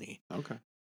 $20. Okay.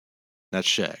 That's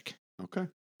Shaq. Okay.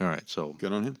 All right, so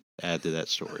good on him. Add to that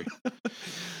story.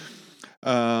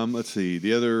 Let's see.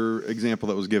 The other example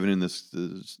that was given in this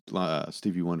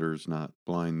Stevie Wonder's not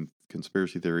blind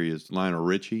conspiracy theory is Lionel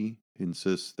Richie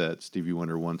insists that Stevie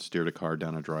Wonder once steered a car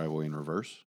down a driveway in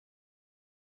reverse.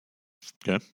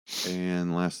 Okay.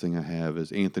 And last thing I have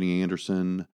is Anthony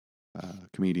Anderson,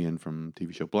 comedian from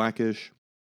TV show Blackish.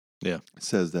 Yeah.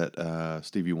 Says that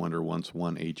Stevie Wonder once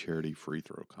won a charity free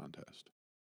throw contest.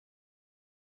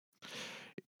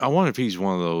 I wonder if he's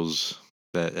one of those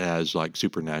that has like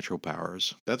supernatural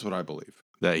powers. That's what I believe.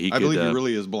 That he, I believe he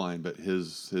really is blind, but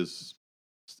his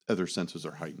other senses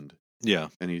are heightened. Yeah,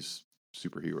 and he's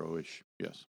superhero-ish.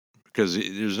 Yes, because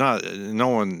there's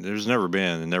never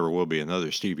been and never will be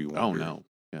another Stevie Wonder. Oh no,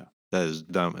 yeah, that is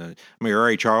dumb. I mean,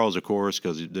 Ray Charles, of course,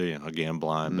 because again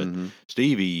blind, but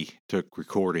Stevie took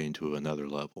recording to another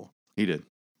level. He did.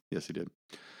 Yes, he did.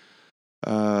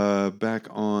 Back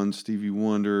on Stevie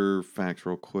Wonder, facts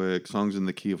real quick. Songs in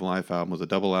the Key of Life album was a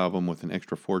double album with an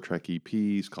extra 4-track EP.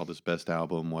 It's called his best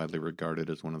album, widely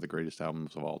regarded as one of the greatest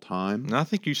albums of all time. And I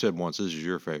think you said once this is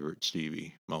your favorite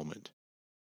Stevie moment.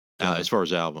 As far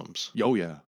as albums. Oh,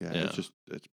 yeah. It's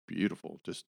beautiful.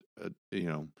 Just, I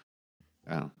don't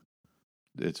know.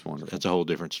 It's wonderful. It's a whole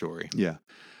different story. Yeah.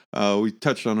 We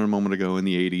touched on it a moment ago. In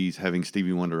the 80s, having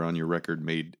Stevie Wonder on your record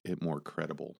made it more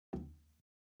credible.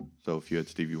 So if you had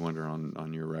Stevie Wonder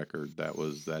on your record, that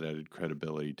added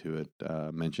credibility to it.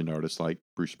 Mentioned artists like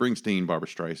Bruce Springsteen, Barbra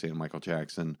Streisand, Michael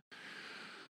Jackson.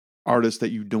 Artists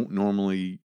that you don't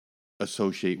normally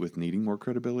associate with needing more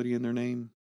credibility in their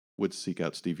name would seek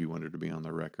out Stevie Wonder to be on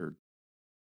their record.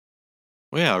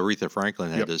 Well, yeah, Aretha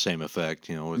Franklin had the same effect,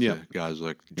 with the guys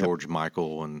like George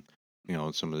Michael and,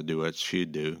 some of the duets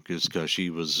she'd do just because she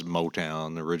was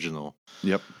Motown original.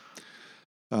 Yep.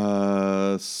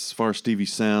 As far as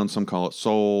Stevie's sound, some call it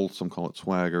soul, some call it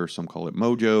swagger, some call it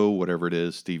mojo, whatever it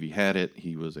is, Stevie had it.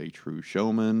 He was a true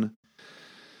showman.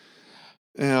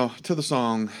 Now, to the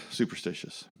song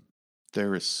Superstitious.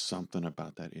 There is something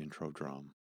about that intro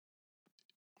drum.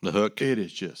 The hook? It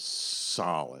is just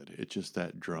solid. It's just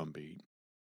that drum beat.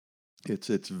 It's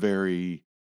very,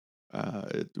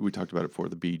 we talked about it before,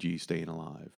 the Bee Gees, Staying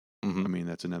Alive. Mm-hmm. I mean,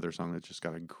 that's another song that's just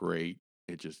got a great,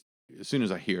 as soon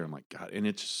as I hear it, I'm like, God, and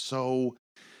it's so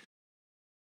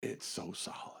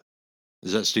solid.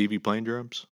 Is that Stevie playing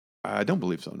drums? I don't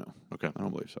believe so, no. Okay. I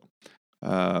don't believe so.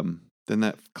 Then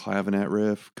that clavinet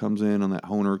riff comes in on that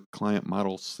Hohner Client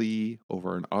Model C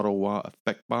over an Ottawa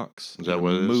effect box. Is that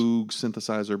what it is? Moog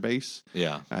synthesizer bass.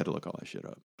 Yeah. I had to look all that shit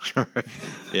up.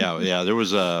 Yeah. There was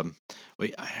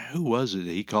who was it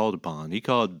that he called upon?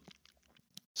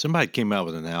 Somebody came out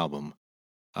with an album.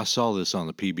 I saw this on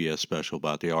the PBS special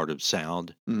about the art of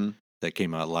sound. Mm-hmm. that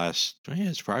came out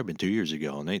it's probably been 2 years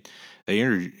ago, and they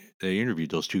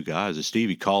interviewed those two guys, and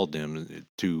Stevie called them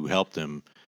to help them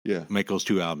make those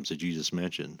 2 albums that you just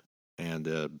mentioned. And,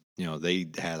 they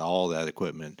had all that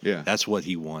equipment. Yeah. That's what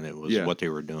he wanted, was what they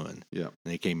were doing. Yeah. And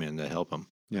they came in to help him.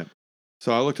 Yeah.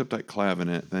 So I looked up that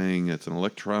clavinet thing. It's an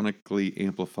electronically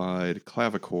amplified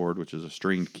clavichord, which is a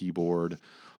stringed keyboard,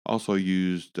 also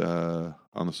used on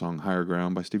the song Higher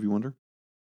Ground by Stevie Wonder.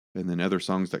 And then other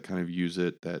songs that kind of use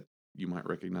it that you might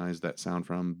recognize that sound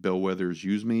from: Bellwether's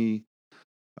Use Me,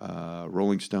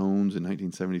 Rolling Stones in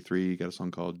 1973 got a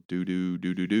song called Do Do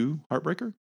Do Do Do,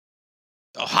 Heartbreaker.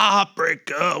 A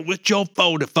heartbreaker with your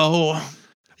 44.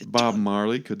 Bob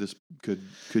Marley, Could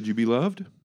You Be Loved?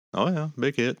 Oh yeah,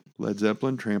 big hit. Led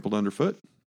Zeppelin, Trampled Underfoot.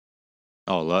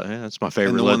 Oh, yeah, that's my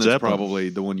favorite. And the Led one that's Zeppelin. probably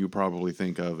the one you probably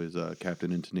think of is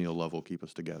Captain and Tennille, Love Will Keep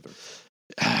Us Together.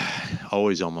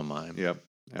 Always on my mind. Yep,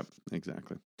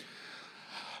 exactly.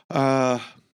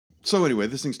 So anyway,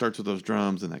 this thing starts with those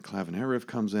drums, and that clavinet riff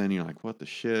comes in. You're like, what the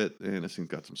shit? And this thing's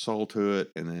got some soul to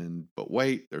it. And then, but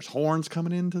wait, there's horns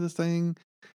coming into this thing.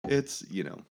 It's, it's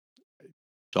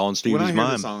all in Stevie's mind. When I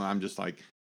hear the song, I'm just like,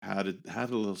 how did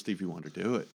little Stevie Wonder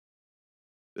do it?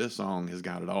 This song has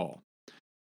got it all.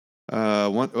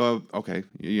 Okay,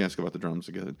 you ask about the drums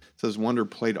again. It says Wonder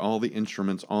played all the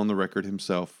instruments on the record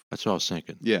himself. That's what I was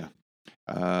thinking. Yeah.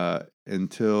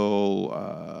 Until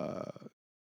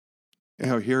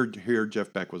here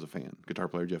Jeff Beck was a fan, guitar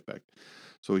player Jeff Beck.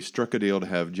 So he struck a deal to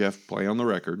have Jeff play on the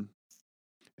record,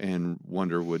 and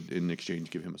Wonder would, in exchange,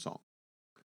 give him a song.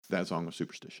 That song was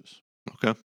Superstitious.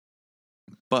 Okay.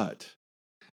 But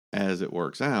as it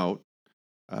works out,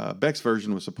 Beck's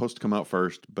version was supposed to come out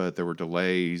first, but there were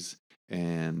delays,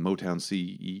 and Motown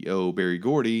CEO Berry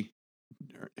Gordy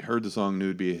heard the song, knew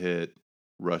it'd be a hit,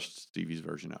 rushed Stevie's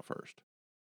version out first.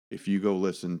 If you go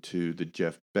listen to the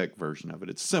Jeff Beck version of it,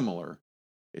 it's similar.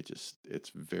 It's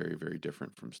very, very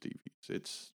different from Stevie's.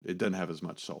 It doesn't have as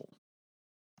much soul.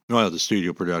 Well, the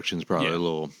studio production's probably a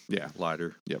little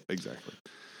lighter. Yep, exactly.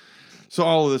 So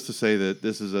all of this to say that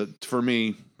this is for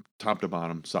me, top to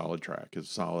bottom, solid track, as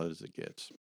solid as it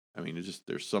gets. I mean,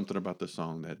 there's something about this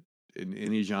song that in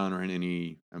any genre,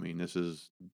 this is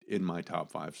in my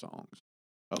top 5 songs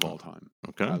of all time.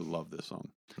 Okay. I love this song.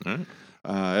 All right.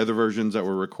 Other versions that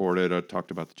were recorded, I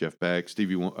talked about the Jeff Beck.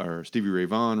 Stevie Ray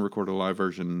Vaughan recorded a live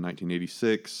version in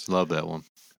 1986. Love that one.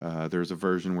 There's a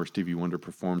version where Stevie Wonder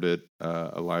performed it,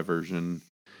 a live version,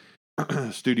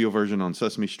 studio version on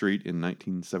Sesame Street in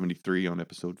 1973 on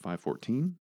episode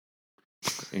 514.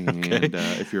 And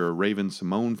if you're a Raven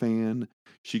Simone fan,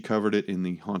 she covered it in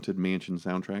the Haunted Mansion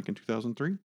soundtrack in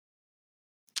 2003.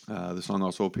 The song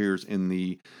also appears in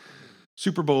the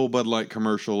Super Bowl Bud Light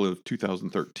commercial of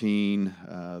 2013.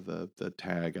 The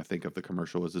tag, I think, of the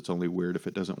commercial is "It's only weird if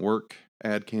it doesn't work"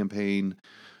 ad campaign.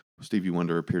 Stevie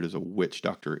Wonder appeared as a witch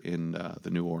doctor in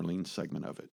the New Orleans segment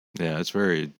of it. Yeah, it's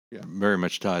very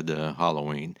much tied to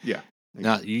Halloween. Yeah. Exactly.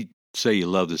 Now, you say you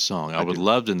love this song. I would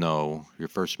love to know your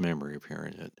first memory of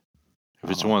hearing it.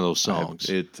 If it's one of those songs.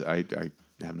 I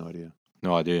have no idea.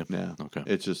 No idea? Yeah. Okay.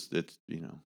 It's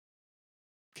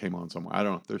came on somewhere. I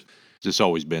don't know. There's just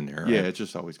always been there. Right? Yeah, it's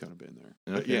just always kind of been there.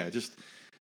 Okay.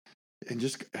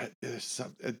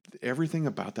 But everything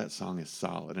about that song is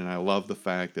solid, and I love the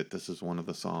fact that this is one of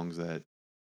the songs that,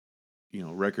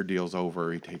 record deal's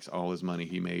over. He takes all his money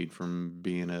he made from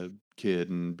being a kid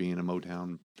and being a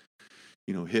Motown,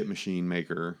 hit machine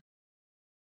maker.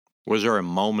 Was there a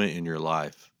moment in your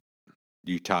life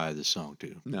you tie this song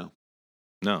to? No.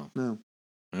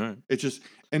 All right. It's just,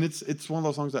 and it's one of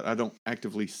those songs that I don't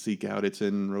actively seek out. It's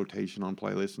in rotation on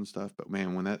playlists and stuff. But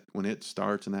man, when it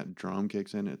starts and that drum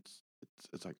kicks in, it's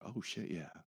like, oh shit, yeah.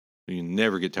 You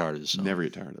never get tired of this song. Never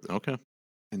get tired of it. Okay.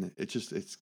 And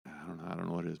I don't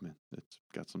know what it is, man. It's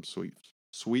got some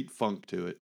sweet funk to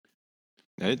it.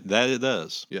 It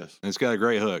does. Yes. And it's got a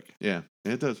great hook. Yeah,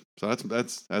 it does. So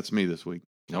that's me this week.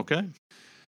 Okay.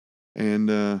 And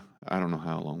I don't know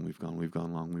how long we've gone. We've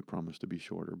gone long. We promised to be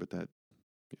shorter, but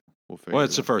we'll figure. Well,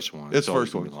 it's the first one. It's the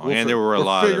first one. And there were a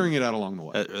lot figuring it out along the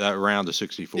way. That round of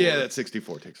 64. Yeah, that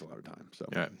 64 takes a lot of time. So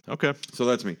yeah. Okay. So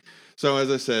that's me. So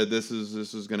as I said, this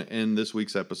is going to end this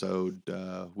week's episode.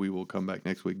 We will come back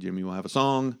next week. Jimmy will have a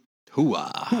song.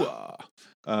 Hooah.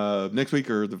 Next week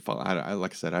or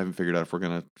like I said, I haven't figured out if we're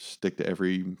going to stick to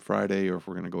every Friday or if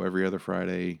we're going to go every other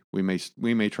Friday. We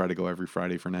may try to go every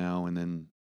Friday for now, and then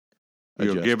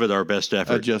we'll give it our best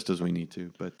effort. Adjust as we need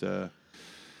to. But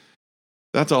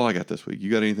that's all I got this week.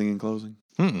 You got anything in closing?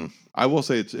 Mm-mm. I will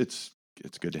say it's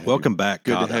good to have Welcome back.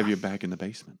 Good to have you back in the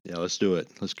basement. Yeah, let's do it.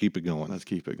 Let's keep it going.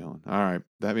 All right.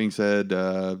 That being said,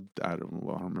 I don't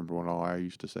remember what all I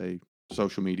used to say.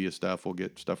 social media stuff. We'll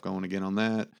get stuff going again on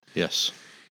that. Yes.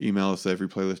 Email us at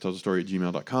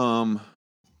everyplaylisttells-a-story@gmail.com.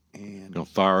 And gonna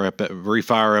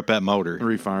refire up that motor.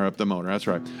 Refire up the motor. That's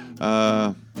right.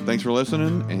 Thanks for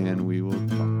listening, and we will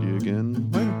talk to you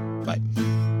again later.